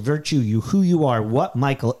ethics, your virtue, who you are, what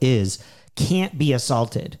Michael is, can't be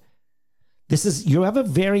assaulted. You have a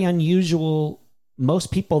very unusual, most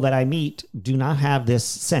people that I meet do not have this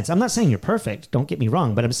sense. I'm not saying you're perfect, don't get me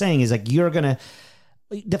wrong, but I'm saying is like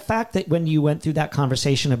the fact that when you went through that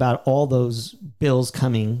conversation about all those bills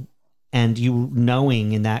coming and you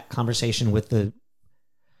knowing in that conversation with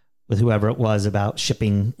whoever it was about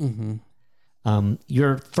shipping,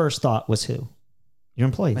 Your first thought was who? Your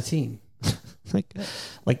employees. My team.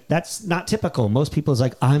 like that's not typical. Most people is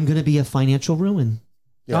like, I'm going to be a financial ruin.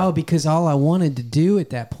 Yeah. Oh, because all I wanted to do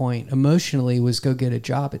at that point emotionally was go get a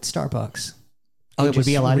job at Starbucks. Oh, it would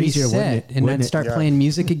be a lot easier, wouldn't it? And I'd start playing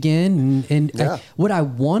music again. And what I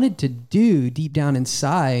wanted to do deep down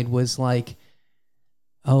inside was like,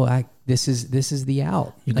 this is the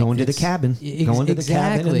out. You're going to the cabin. Going to the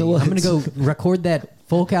cabin in the woods. I'm going to go record that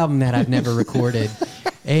folk album that I've never recorded.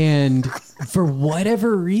 And for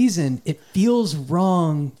whatever reason, it feels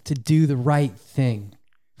wrong to do the right thing.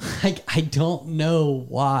 Like, I don't know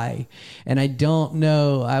why. And I don't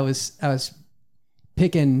know. I was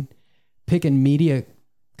picking media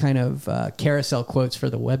kind of carousel quotes for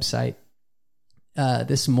the website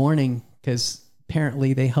this morning, because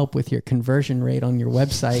apparently they help with your conversion rate on your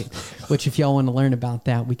website, which if y'all want to learn about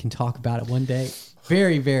that, we can talk about it one day.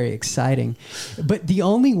 Very, very exciting. But the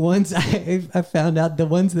only ones I found out, the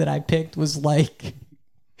ones that I picked was like,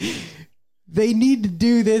 they need to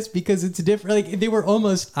do this because it's different. Like, they were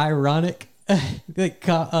almost ironic like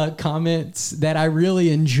comments that I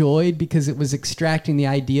really enjoyed, because it was extracting the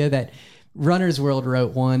idea that Runner's World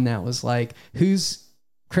wrote one that was like, who's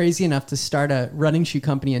crazy enough to start a running shoe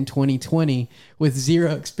company in 2020 with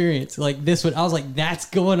zero experience? Like this one, I was like, that's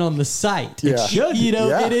going on the site. Yeah. It should,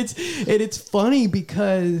 Yeah. and it's funny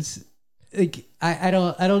because like I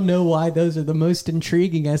don't know why those are the most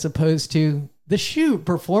intriguing, as opposed to the shoe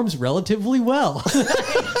performs relatively well.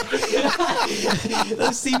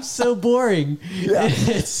 Those seem so boring. Yeah.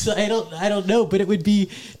 I don't know, but it would be,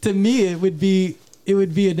 to me, it would be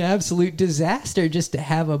an absolute disaster just to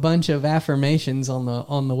have a bunch of affirmations on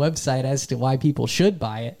the website as to why people should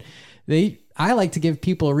buy it. I like to give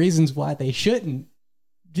people reasons why they shouldn't,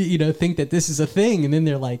 think that this is a thing, and then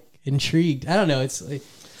they're like intrigued. I don't know. It's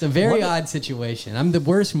a very odd situation. I'm the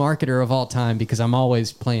worst marketer of all time because I'm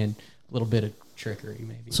always playing a little bit of trickery,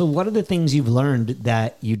 maybe. So what are the things you've learned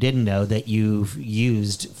that you didn't know that you've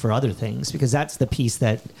used for other things? Because that's the piece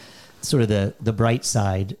that sort of the bright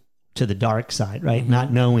side to the dark side, right? Mm-hmm.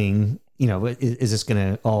 Not knowing, is this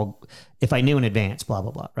going to all, if I knew in advance, blah,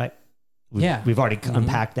 blah, blah, right? We've already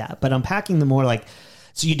unpacked that. But unpacking the more like,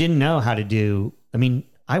 so you didn't know how to do, I mean,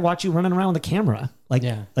 I watch you running around with a camera. Like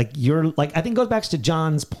you're like, I think it goes back to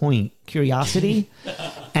John's point, curiosity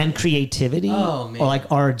and creativity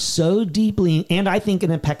are so deeply, and I think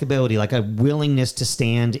an impeccability, like a willingness to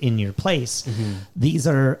stand in your place.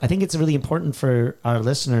 Mm-hmm. I think it's really important for our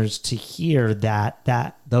listeners to hear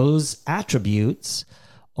that those attributes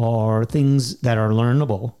are things that are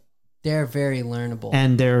learnable. They're very learnable.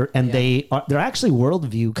 And they're actually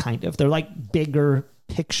worldview kind of. They're like bigger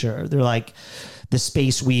picture. They're like the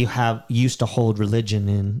space we have used to hold religion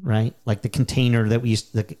in, right? Like the container that we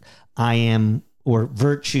used to, I am, or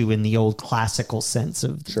virtue in the old classical sense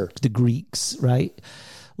of the Greeks, right?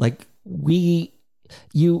 Like you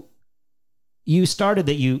started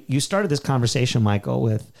this conversation, Michael,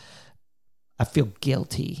 with, I feel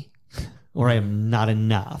guilty, or I am not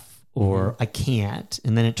enough, or I can't.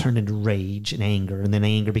 And then it turned into rage and anger. And then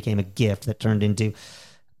anger became a gift that turned into,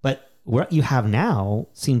 but what you have now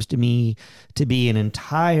seems to me to be an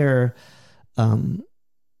entire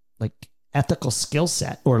like ethical skill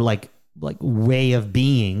set, or like way of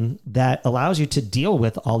being that allows you to deal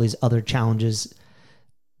with all these other challenges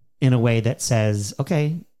in a way that says,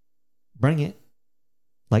 okay, bring it.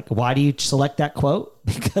 Like, why do you select that quote?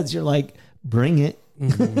 Because you're like, bring it.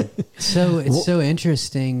 Mm-hmm. So it's so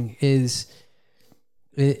interesting is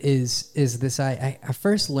this, I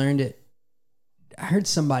first learned it. I heard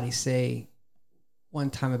somebody say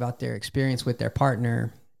one time about their experience with their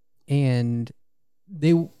partner, and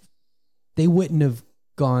they wouldn't have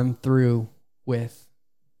gone through with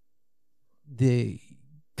the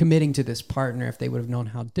committing to this partner if they would have known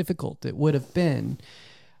how difficult it would have been.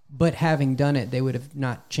 But having done it, they would have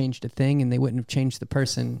not changed a thing, and they wouldn't have changed the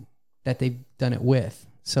person that they've done it with.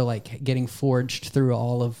 So like getting forged through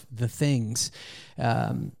all of the things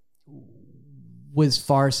was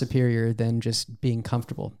far superior than just being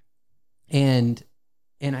comfortable. And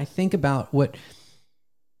I think about what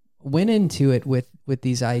went into it with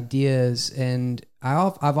these ideas, and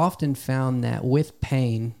I've often found that with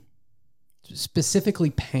pain, specifically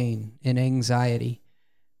pain and anxiety,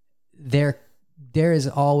 there is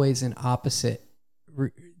always an opposite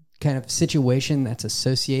kind of situation that's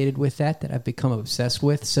associated with that I've become obsessed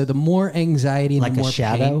with. So the more anxiety and like the more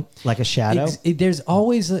pain, like a shadow, there's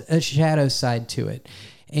always a shadow side to it.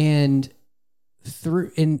 And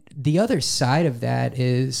the other side of that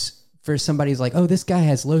is for somebody who's like, oh, this guy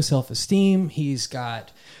has low self-esteem. He's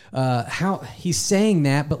got, how he's saying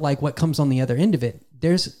that, but like what comes on the other end of it,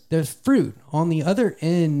 there's fruit on the other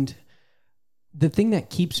end. The thing that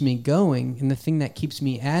keeps me going and the thing that keeps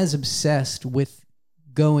me as obsessed with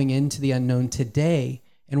going into the unknown today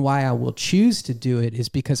and why I will choose to do it is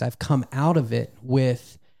because I've come out of it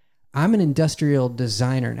with, I'm an industrial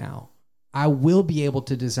designer now. I will be able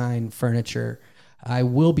to design furniture. I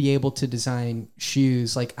will be able to design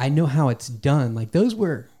shoes. Like, I know how it's done. Like, those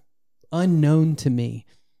were unknown to me.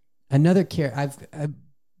 Another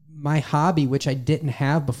my hobby, which I didn't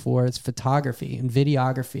have before, is photography and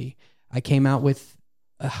videography. I came out with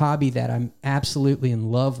a hobby that I'm absolutely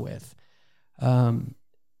in love with.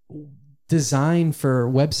 Design for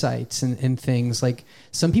websites and things. Like,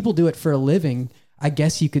 some people do it for a living. I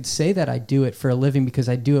guess you could say that I do it for a living because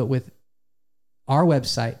I do it with our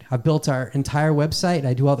website. I built our entire website.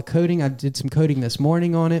 I do all the coding. I did some coding this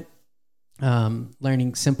morning on it.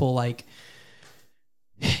 Learning simple, like,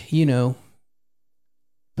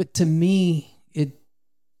 but to me,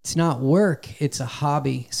 it's not work, it's a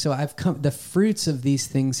hobby. So the fruits of these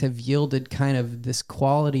things have yielded kind of this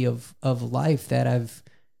quality of life that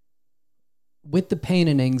with the pain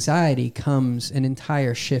and anxiety comes an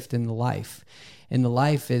entire shift in the life. And the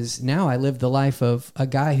life is, now I live the life of a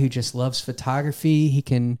guy who just loves photography.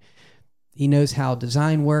 He knows how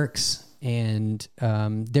design works, and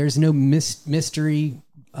there's no mystery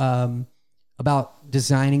about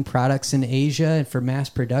designing products in Asia and for mass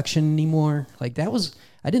production anymore. Like,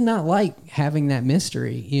 I did not like having that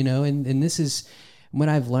mystery, and this is what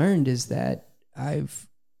I've learned is that I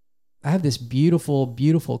have this beautiful,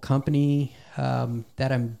 beautiful company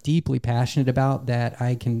that I'm deeply passionate about, that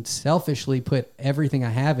I can selfishly put everything I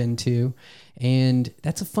have into. And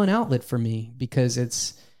that's a fun outlet for me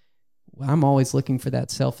because I'm always looking for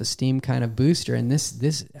that self-esteem kind of booster. And it's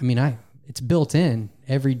built in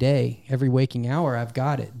every day, every waking hour I've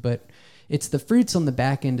got it, but it's the fruits on the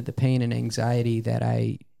back end of the pain and anxiety that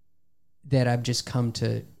I've just come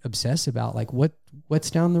to obsess about. Like,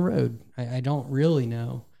 what's down the road? I don't really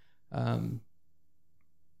know.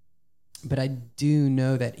 But I do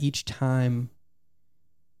know that each time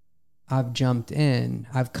I've jumped in,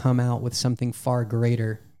 I've come out with something far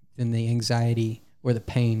greater than the anxiety or the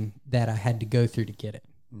pain that I had to go through to get it.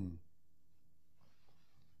 Mm.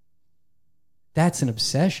 That's an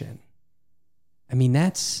obsession. I mean,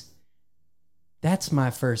 that's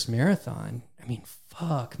my first marathon. I mean,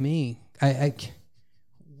 fuck me.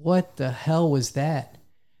 What the hell was that?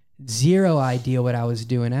 Zero idea what I was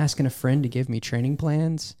doing. Asking a friend to give me training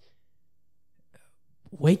plans.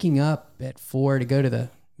 Waking up at 4 to go to the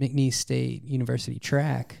McNeese State University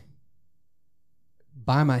track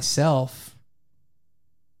by myself,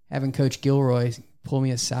 having Coach Gilroy pull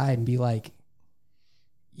me aside and be like,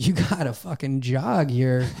 you gotta fucking jog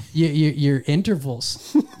your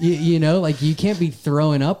intervals. Like, you can't be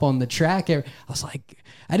throwing up on the track. I was like,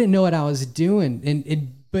 I didn't know what I was doing,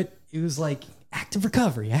 but it was like active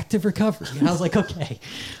recovery. And I was like, okay,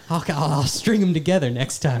 I'll string them together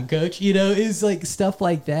next time, Coach. It's like stuff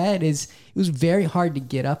like that. It was very hard to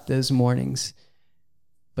get up those mornings,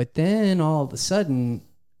 but then all of a sudden,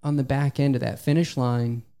 on the back end of that finish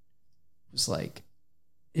line, it was like,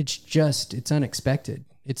 it's unexpected.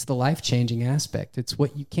 It's the life-changing aspect. It's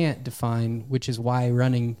what you can't define, which is why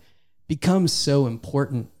running becomes so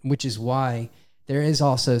important, which is why there is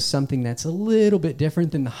also something that's a little bit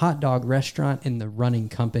different than the hot dog restaurant and the running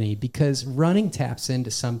company, because running taps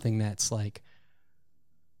into something that's like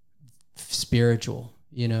spiritual,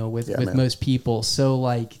 with most people. So,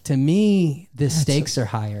 like, to me, the stakes are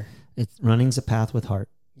higher. Running's a path with heart.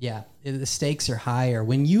 Yeah, the stakes are higher.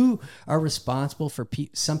 When you are responsible for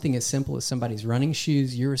something as simple as somebody's running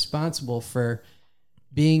shoes, you're responsible for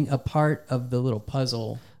being a part of the little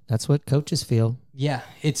puzzle. That's what coaches feel. Yeah,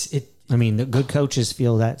 the good coaches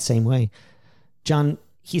feel that same way. John,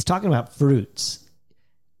 he's talking about fruits.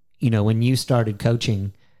 When you started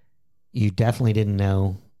coaching, you definitely didn't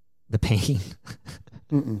know the pain.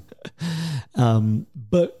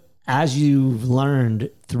 But as you've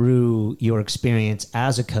learned through your experience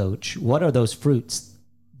as a coach, what are those fruits,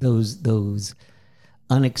 those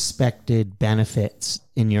unexpected benefits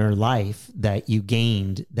in your life that you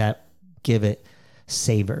gained that give it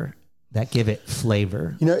savor, that give it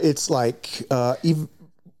flavor? It's like,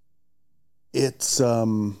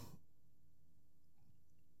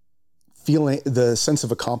 feeling the sense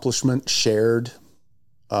of accomplishment shared.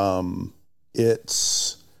 At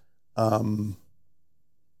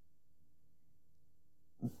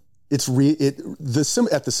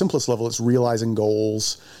the simplest level, it's realizing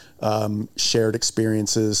goals, shared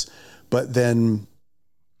experiences, but then,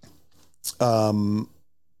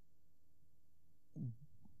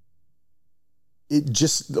 it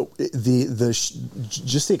just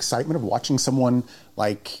just the excitement of watching someone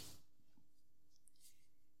like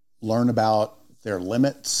learn about their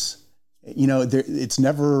limits. You know, it's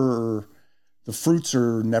never, the fruits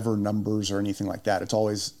are never numbers or anything like that. It's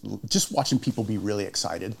always just watching people be really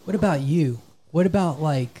excited. What about you? What about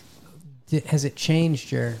like, has it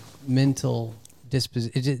changed your mental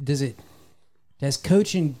disposition? Does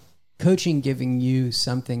coaching giving you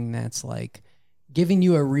something that's like giving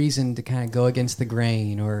you a reason to kind of go against the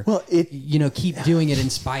grain, or keep doing it in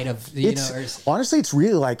spite of honestly, it's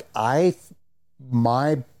really like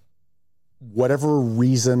my whatever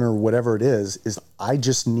reason or whatever it is I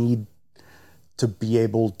just need to be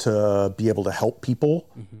able to help people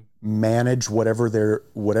manage whatever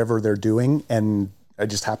they're doing, and I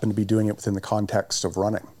just happen to be doing it within the context of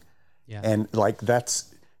running. Yeah. And like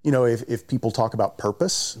that's, if people talk about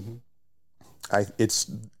purpose,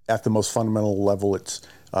 it's at the most fundamental level, it's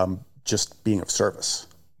just being of service.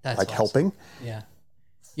 That's like awesome. Helping. Yeah.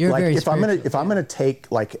 You're like if I'm gonna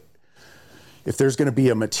take, like, if there's gonna be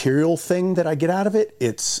a material thing that I get out of it,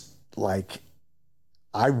 it's like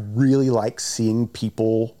I really like seeing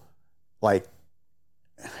people, like,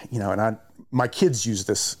 and my kids use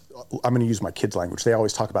this. I'm going to use my kids' language. They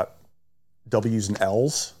always talk about W's and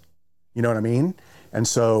L's. You know what I mean? And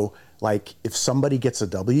so, like, if somebody gets a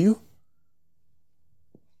W,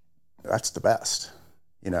 that's the best.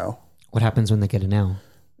 What happens when they get an L?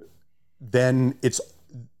 Then it's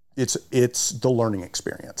the learning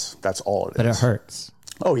experience. That's all it is. But it hurts.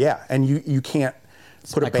 Oh yeah, and you can't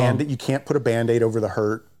put a Band-Aid. You can't put a Band-Aid over the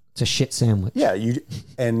hurt. It's a shit sandwich. Yeah,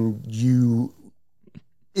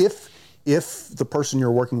 if the person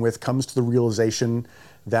you're working with comes to the realization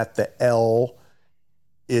that the L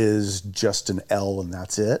is just an L and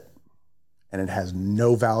that's it, and it has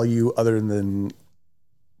no value other than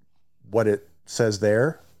what it says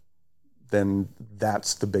there, then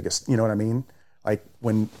that's the biggest, you know what I mean? Like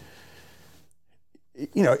when,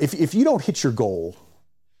 if you don't hit your goal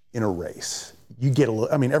in a race, you get a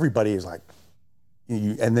little, I mean, everybody is like,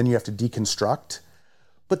 and then you have to deconstruct.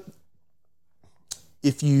 But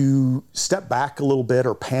if you step back a little bit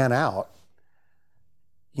or pan out,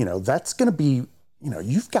 that's going to be,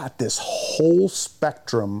 you've got this whole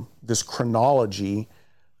spectrum, this chronology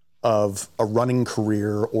of a running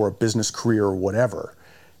career or a business career or whatever.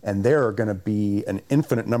 And there are going to be an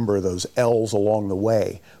infinite number of those L's along the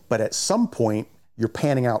way. But at some point, you're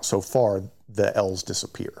panning out so far, the L's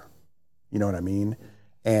disappear. You know what I mean?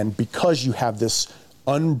 And because you have this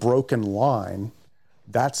unbroken line,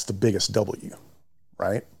 that's the biggest W,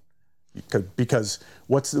 right? Because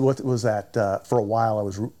what was that? For a while, I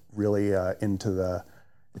was really into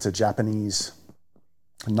it's a Japanese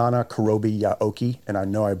Nana Kurobi Yaoki, and I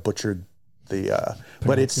know I butchered the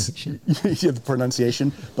the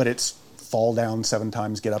pronunciation, but it's fall down 7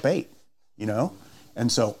 times, get up 8,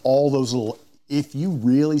 And so all those little, if you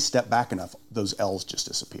really step back enough, those L's just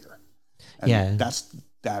disappear. And yeah.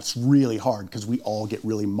 That's really hard because we all get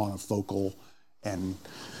really monofocal and,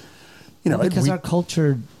 because our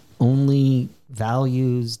culture only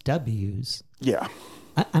values W's. Yeah.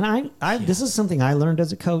 This is something I learned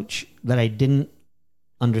as a coach that I didn't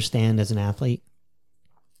understand as an athlete.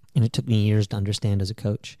 And it took me years to understand as a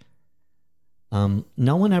coach.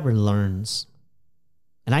 No one ever learns.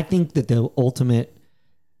 And I think that the ultimate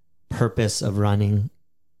purpose of running,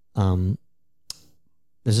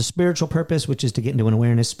 there's a spiritual purpose, which is to get into an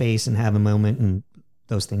awareness space and have a moment and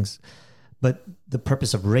those things. But the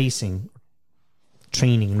purpose of racing,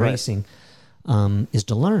 training, right. Racing, is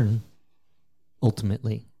to learn,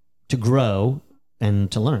 ultimately, to grow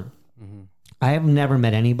and to learn. Mm-hmm. I have never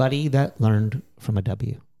met anybody that learned from a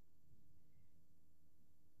W.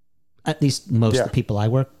 At least most of the people I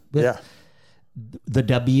work with. Yeah. The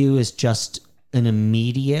W is just an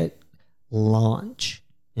immediate launch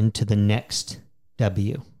into the next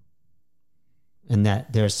W. And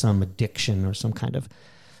that there's some addiction or some kind of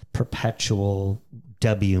perpetual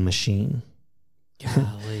W machine.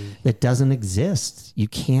 Golly. That doesn't exist. You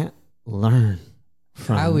can't learn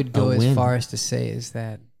from I would go as far as to say is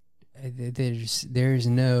that there's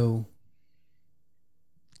no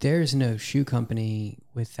shoe company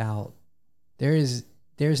without, there's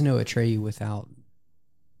no Atreyu without.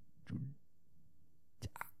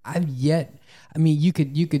 You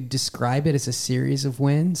could describe it as a series of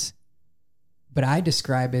wins, but I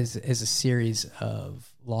describe it as a series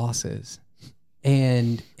of losses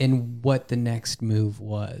and what the next move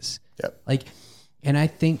was. Yep. And I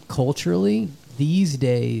think culturally these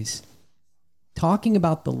days, talking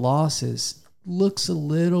about the losses looks a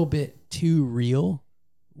little bit too real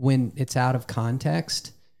when it's out of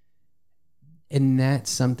context. And that's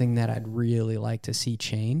something that I'd really like to see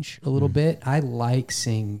change a little bit. I like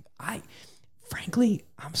seeing, frankly,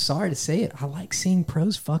 I'm sorry to say it, I like seeing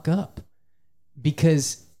pros fuck up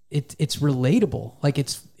because it's relatable. Like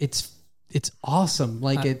it's awesome.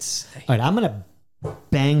 Like it's. All right, I'm gonna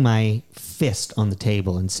bang my fist on the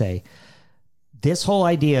table and say, this whole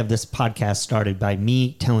idea of this podcast started by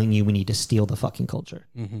me telling you we need to steal the fucking culture,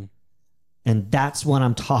 and that's what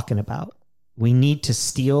I'm talking about. We need to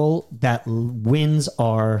steal that. Wins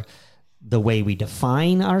are the way we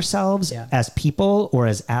define ourselves as people or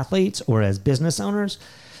as athletes or as business owners,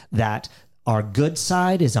 that our good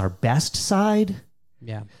side is our best side.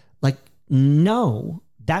 Yeah. Like, no,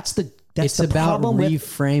 that's it's the about problem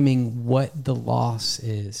reframing what the loss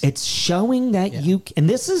is. It's showing that and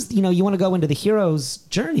this is, you want to go into the hero's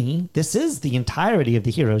journey. This is the entirety of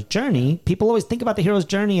the hero's journey. People always think about the hero's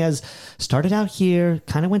journey as started out here,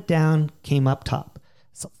 kind of went down, came up top.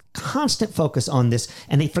 So constant focus on this.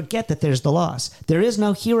 And they forget that there's the loss. There is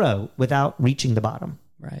no hero without reaching the bottom.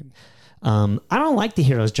 Right. I don't like the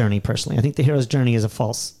hero's journey personally. I think the hero's journey is a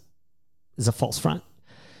false front.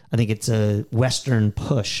 I think it's a Western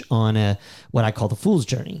push on what I call the fool's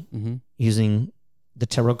journey, using the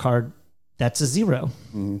tarot card that's a 0,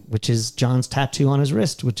 which is John's tattoo on his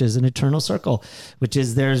wrist, which is an eternal circle, which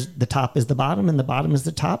is there's the top is the bottom and the bottom is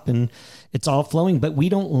the top, and it's all flowing. But we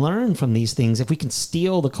don't learn from these things. If we can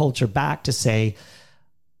steal the culture back to say,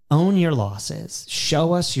 own your losses,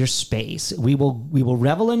 show us your space. We will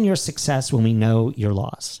revel in your success when we know your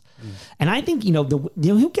loss. And I think,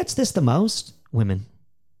 who gets this the most? Women.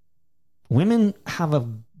 Women have a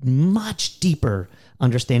much deeper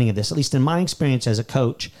understanding of this, at least in my experience as a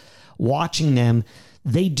coach. Watching them,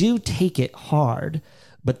 they do take it hard,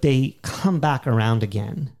 but they come back around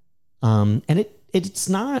again. And it's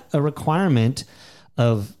not a requirement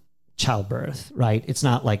of childbirth, right? It's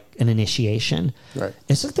not like an initiation. Right.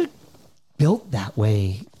 It's like they're built that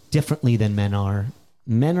way differently than men are.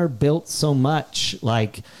 Men are built so much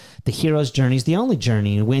like the hero's journey is the only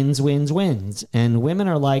journey. Wins. And women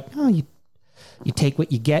are like, oh, you take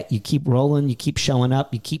what you get, you keep rolling, you keep showing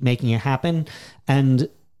up, you keep making it happen. And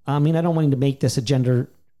I mean, I don't want to make this a gendered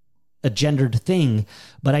thing,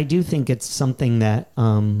 but I do think it's something that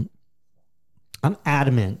I'm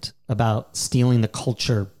adamant about stealing the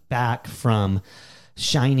culture back from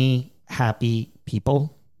shiny, happy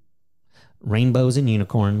people, rainbows and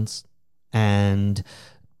unicorns, and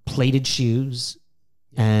plated shoes,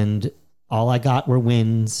 and all I got were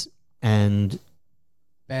wins, and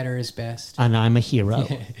better is best. And I'm a hero.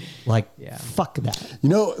 Fuck that.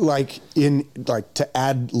 To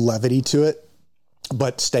add levity to it,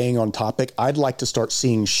 but staying on topic, I'd like to start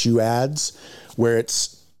seeing shoe ads where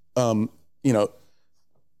it's,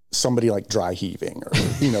 somebody like dry heaving or,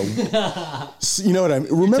 you know what I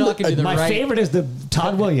mean? Remember, my favorite is the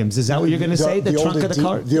Todd Williams. Is that what you're going to say? The trunk of the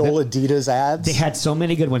car? The old Adidas ads? They had so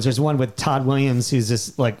many good ones. There's one with Todd Williams, who's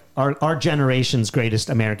just like our generation's greatest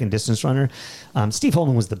American distance runner. Steve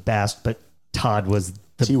Holman was the best, but Todd was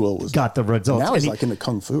got the results. Now he's like into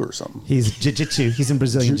Kung Fu or something. He's jiu-jitsu. He's in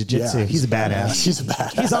Brazilian jiu-jitsu. Yeah, he's a badass. He's a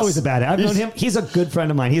badass. He's always a badass. I've known him. He's a good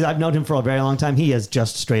friend of mine. I've known him for a very long time. He is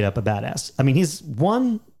just straight up a badass. I mean, he's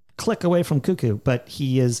one click away from cuckoo, but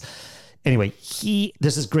he is. Anyway,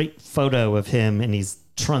 there's this great photo of him, and his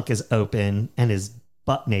trunk is open and his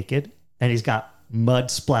butt naked, and he's got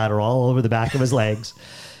mud splatter all over the back of his legs,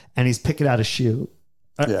 and he's picking out a shoe.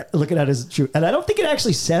 Looking at his shoe, and I don't think it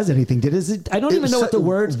actually says anything. I don't even know what the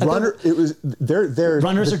words. Runner. It was.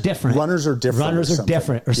 Runners are different. Runners are different. Runners are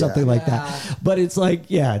different, or something like that. But it's like,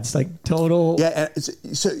 it's like total. Yeah.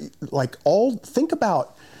 So like think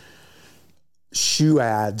about shoe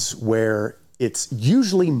ads where it's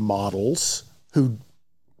usually models who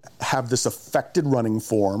have this affected running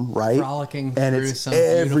form, right? Frolicking and through it's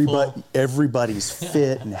some everybody's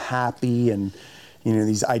fit and happy, and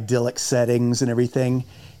these idyllic settings and everything.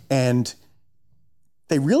 And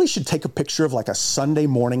they really should take a picture of like a Sunday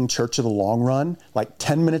morning Church of the Long Run, like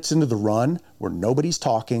 10 minutes into the run where nobody's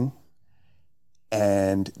talking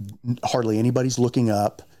and hardly anybody's looking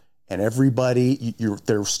up, and everybody,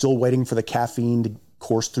 they're still waiting for the caffeine to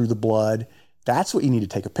course through the blood. That's what you need to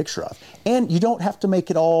take a picture of. And you don't have to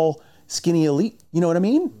make it all skinny elite. You know what I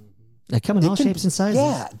mean? They come in all shapes and sizes.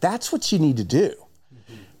 Yeah, that's what you need to do.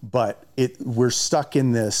 But we're stuck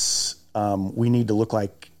in this, we need to look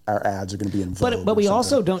like our ads are going to be in vogue. But we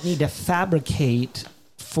also don't need to fabricate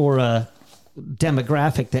for a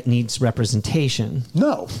demographic that needs representation.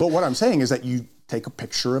 No, but what I'm saying is that you take a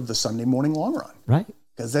picture of the Sunday morning long run. Right.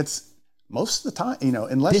 Because that's Most of the time,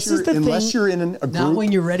 unless This is the you're in a group. Not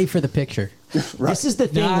when you're ready for the picture. Right. This is the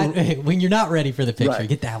thing. When you're not ready for the picture, Right.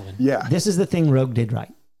 get that one. Yeah. This is the thing Rogue did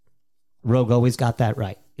right. Rogue always got that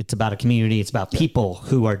right. It's about a community. It's about people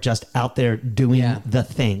who are just out there doing the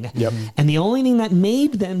thing. Yep. And the only thing that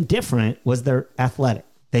made them different was their athletic.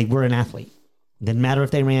 They were an athlete. Didn't matter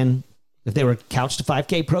if they were couch to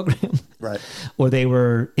 5K program, Right. or they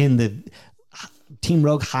were in the Team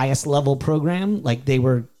Rogue highest level program. Like, they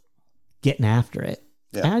were getting after it.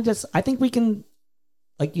 Yeah. And I think we can,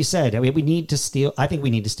 like you said, I think we need to steal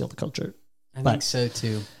the culture. I think so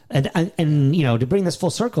too. And to bring this full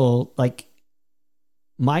circle, like,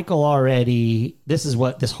 Michael already, this is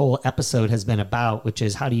what this whole episode has been about, which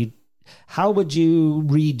is how would you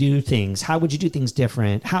redo things? How would you do things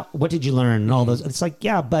different? What did you learn? And all those. It's like,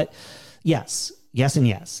 yeah, but yes, and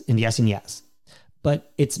yes, and yes, and yes.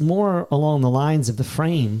 But it's more along the lines of the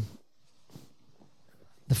frame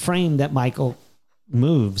that Michael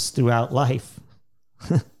moves throughout life.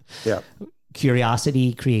 Yeah.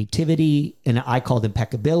 Curiosity, creativity, and I called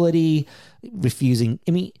impeccability, refusing.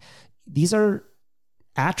 I mean, these are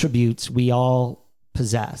attributes we all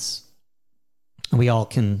possess, and we all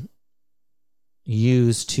can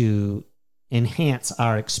use to enhance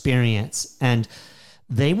our experience, and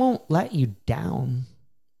they won't let you down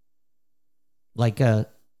like a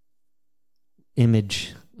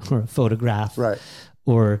image or a photograph, Right.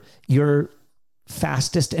 or your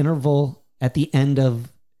fastest interval at the end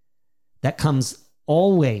of that comes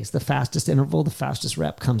always, the fastest interval, the fastest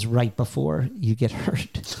rep comes right before you get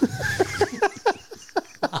hurt.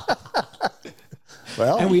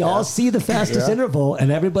 Well, And we all see the fastest interval,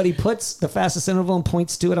 and everybody puts the fastest interval and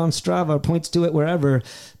points to it on Strava or points to it wherever.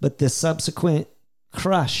 But the subsequent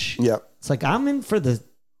crush, Yep. it's like, I'm in for the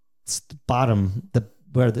bottom,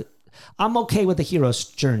 I'm okay with the hero's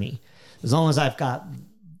journey as long as I've got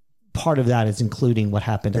part of that is including what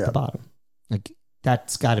happened at the bottom. Like,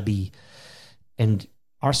 that's got to be, and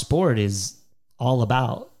our sport is all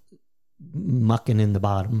about mucking in the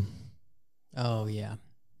bottom. Oh yeah,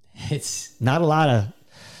 it's Not a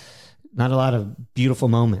lot of beautiful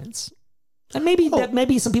moments. And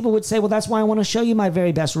maybe some people would say, well, that's why I want to show you my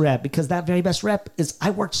very best rep, because that very best rep is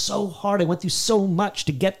I worked so hard. I went through so much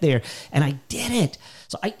to get there, and I did it.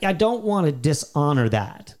 So I don't want to dishonor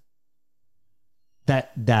that.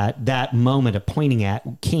 That moment of pointing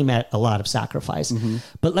at came at a lot of sacrifice. Mm-hmm.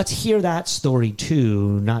 But let's hear that story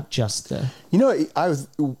too, not just the.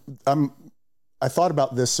 I thought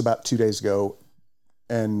about this about 2 days ago,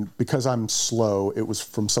 and because I'm slow, it was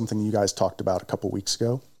from something you guys talked about a couple weeks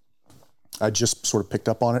ago. I just sort of picked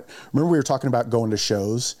up on it. Remember we were talking about going to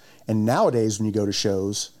shows, and nowadays when you go to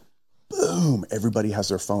shows, boom, everybody has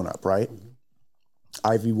their phone up, right?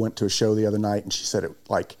 Ivy went to a show the other night, and she said it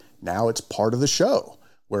like, now it's part of the show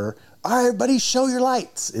where, all right, everybody show your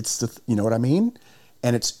lights. It's you know what I mean?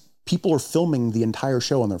 And it's people are filming the entire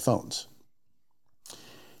show on their phones.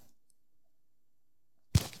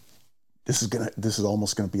 This is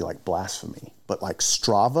almost gonna be like blasphemy, but like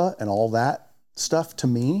Strava and all that stuff to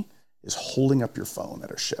me is holding up your phone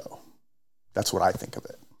at a show. That's what I think of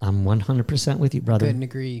it. I'm 100% with you, brother. couldn't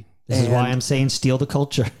agree. This is why I'm saying steal the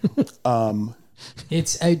culture. I've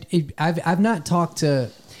not talked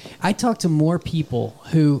to. I talk to more people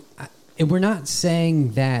who, and we're not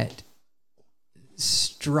saying that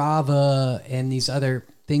Strava and these other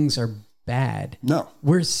things are bad. No,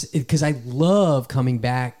 because I love coming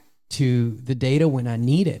back to the data when I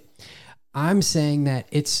need it. I'm saying that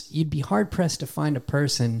you'd be hard pressed to find a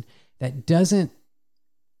person that doesn't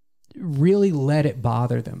really let it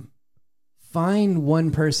bother them. Find one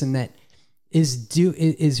person that is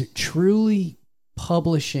truly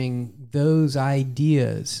publishing those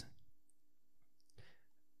ideas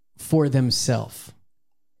for themselves.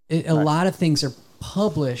 A lot of things are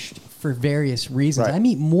published for various reasons. Right. I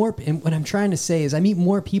meet more, and what I'm trying to say is I meet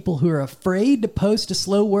more people who are afraid to post a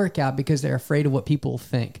slow workout because they're afraid of what people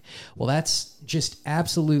think. Well, that's just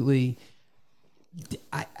absolutely,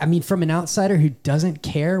 I mean, from an outsider who doesn't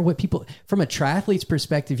care what people, from a triathlete's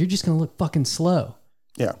perspective, you're just going to look fucking slow.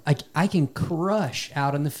 yeah, I can crush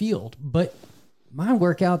out in the field, but my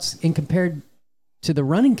workouts, in compared to the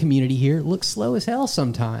running community here, look slow as hell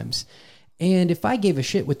sometimes. And if I gave a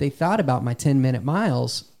shit what they thought about my 10-minute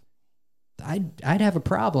miles, I'd have a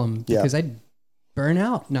problem because I'd burn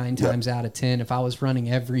out 9 times out of 10 if I was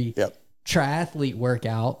running every triathlete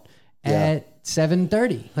workout at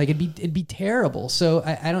 7:30. Like it'd be terrible. So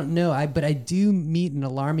I don't know. But I do meet an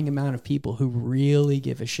alarming amount of people who really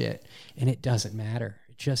give a shit, and it doesn't matter.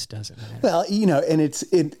 It just doesn't matter. Well,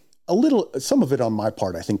 and some of it on my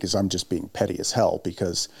part, I think, is I'm just being petty as hell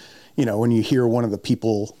because, when you hear one of the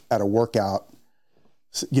people at a workout,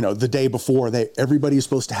 the day before everybody's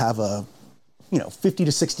supposed to have a, 50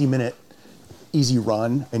 to 60 minute easy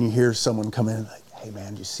run. And you hear someone come in like, hey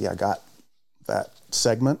man, do you see, I got that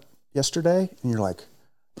segment yesterday? And you're like,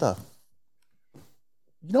 I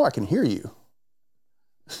can hear you.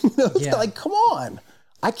 Yeah. Like, come on.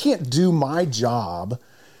 I can't do my job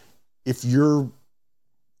if you're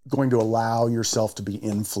going to allow yourself to be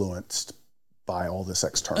influenced by all this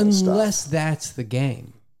external stuff. Unless that's the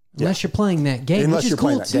game. Unless you're playing that game, which is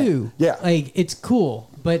cool too. Game. Yeah. Like, it's cool,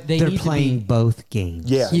 but they're playing both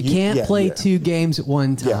games. Yeah. You can't play two games at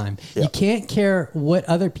one time. Yeah. You can't care what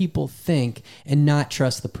other people think and not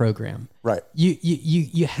trust the program. Right.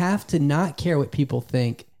 You have to not care what people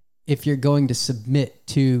think if you're going to submit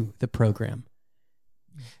to the program.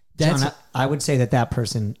 John, I would say that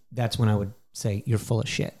person, that's when I would say you're full of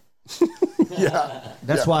shit.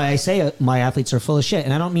 That's why I say my athletes are full of shit.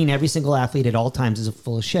 And I don't mean every single athlete at all times is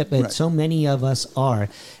full of shit, but so many of us are.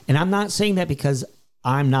 And I'm not saying that because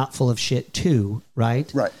I'm not full of shit too,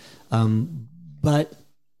 right? Right. But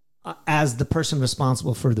as the person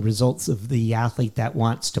responsible for the results of the athlete that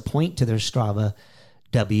wants to point to their Strava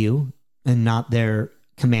W and not their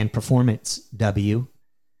command performance W,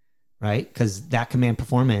 right? Because that command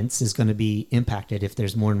performance is going to be impacted if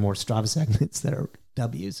there's more and more Strava segments that are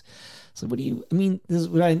W's. So this is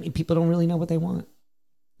what I mean. People don't really know what they want.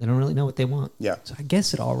 They don't really know what they want. Yeah. So I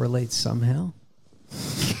guess it all relates somehow.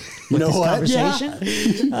 You know what? Conversation?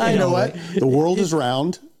 Yeah. You know what? The world is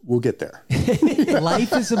round. We'll get there.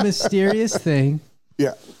 Life is a mysterious thing.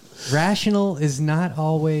 Yeah. Rational is not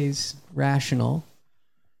always rational.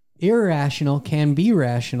 Irrational can be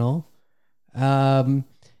rational. Pain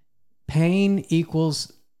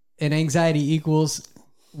equals and anxiety equals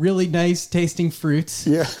really nice tasting fruits.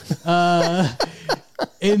 Yeah.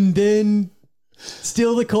 And then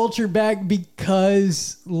steal the culture back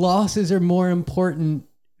because losses are more important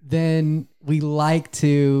than we like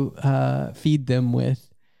to feed them with.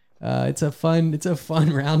 It's a fun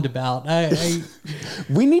roundabout.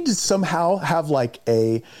 We need to somehow have like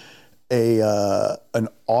an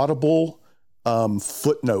audible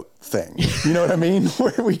footnote thing. You know what I mean?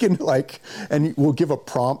 Where we can and we'll give a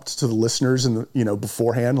prompt to the listeners and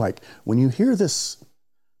beforehand, like when you hear this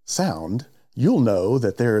sound, you'll know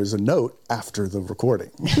that there is a note after the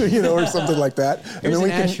recording, or something like that. And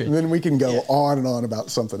then we can go on and on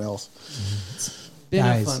about something else. It's been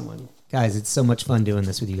a fun one. Guys, it's so much fun doing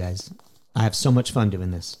this with you guys. I have so much fun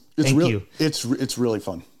doing this. Thank you. It's really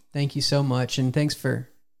fun. Thank you so much. And thanks for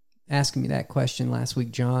asking me that question last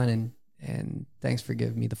week, John. And thanks for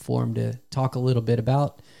giving me the forum to talk a little bit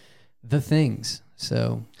about the things.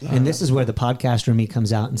 So, and this is where the podcaster in me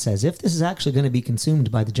comes out and says, if this is actually going to be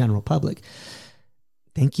consumed by the general public,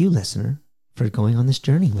 thank you, listener, for going on this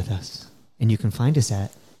journey with us. And you can find us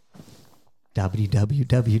at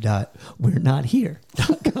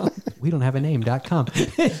www.we'renothere.com. We don't have a name.com.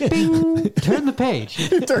 Bing! Turn the page.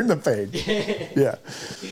 Turn the page. Yeah.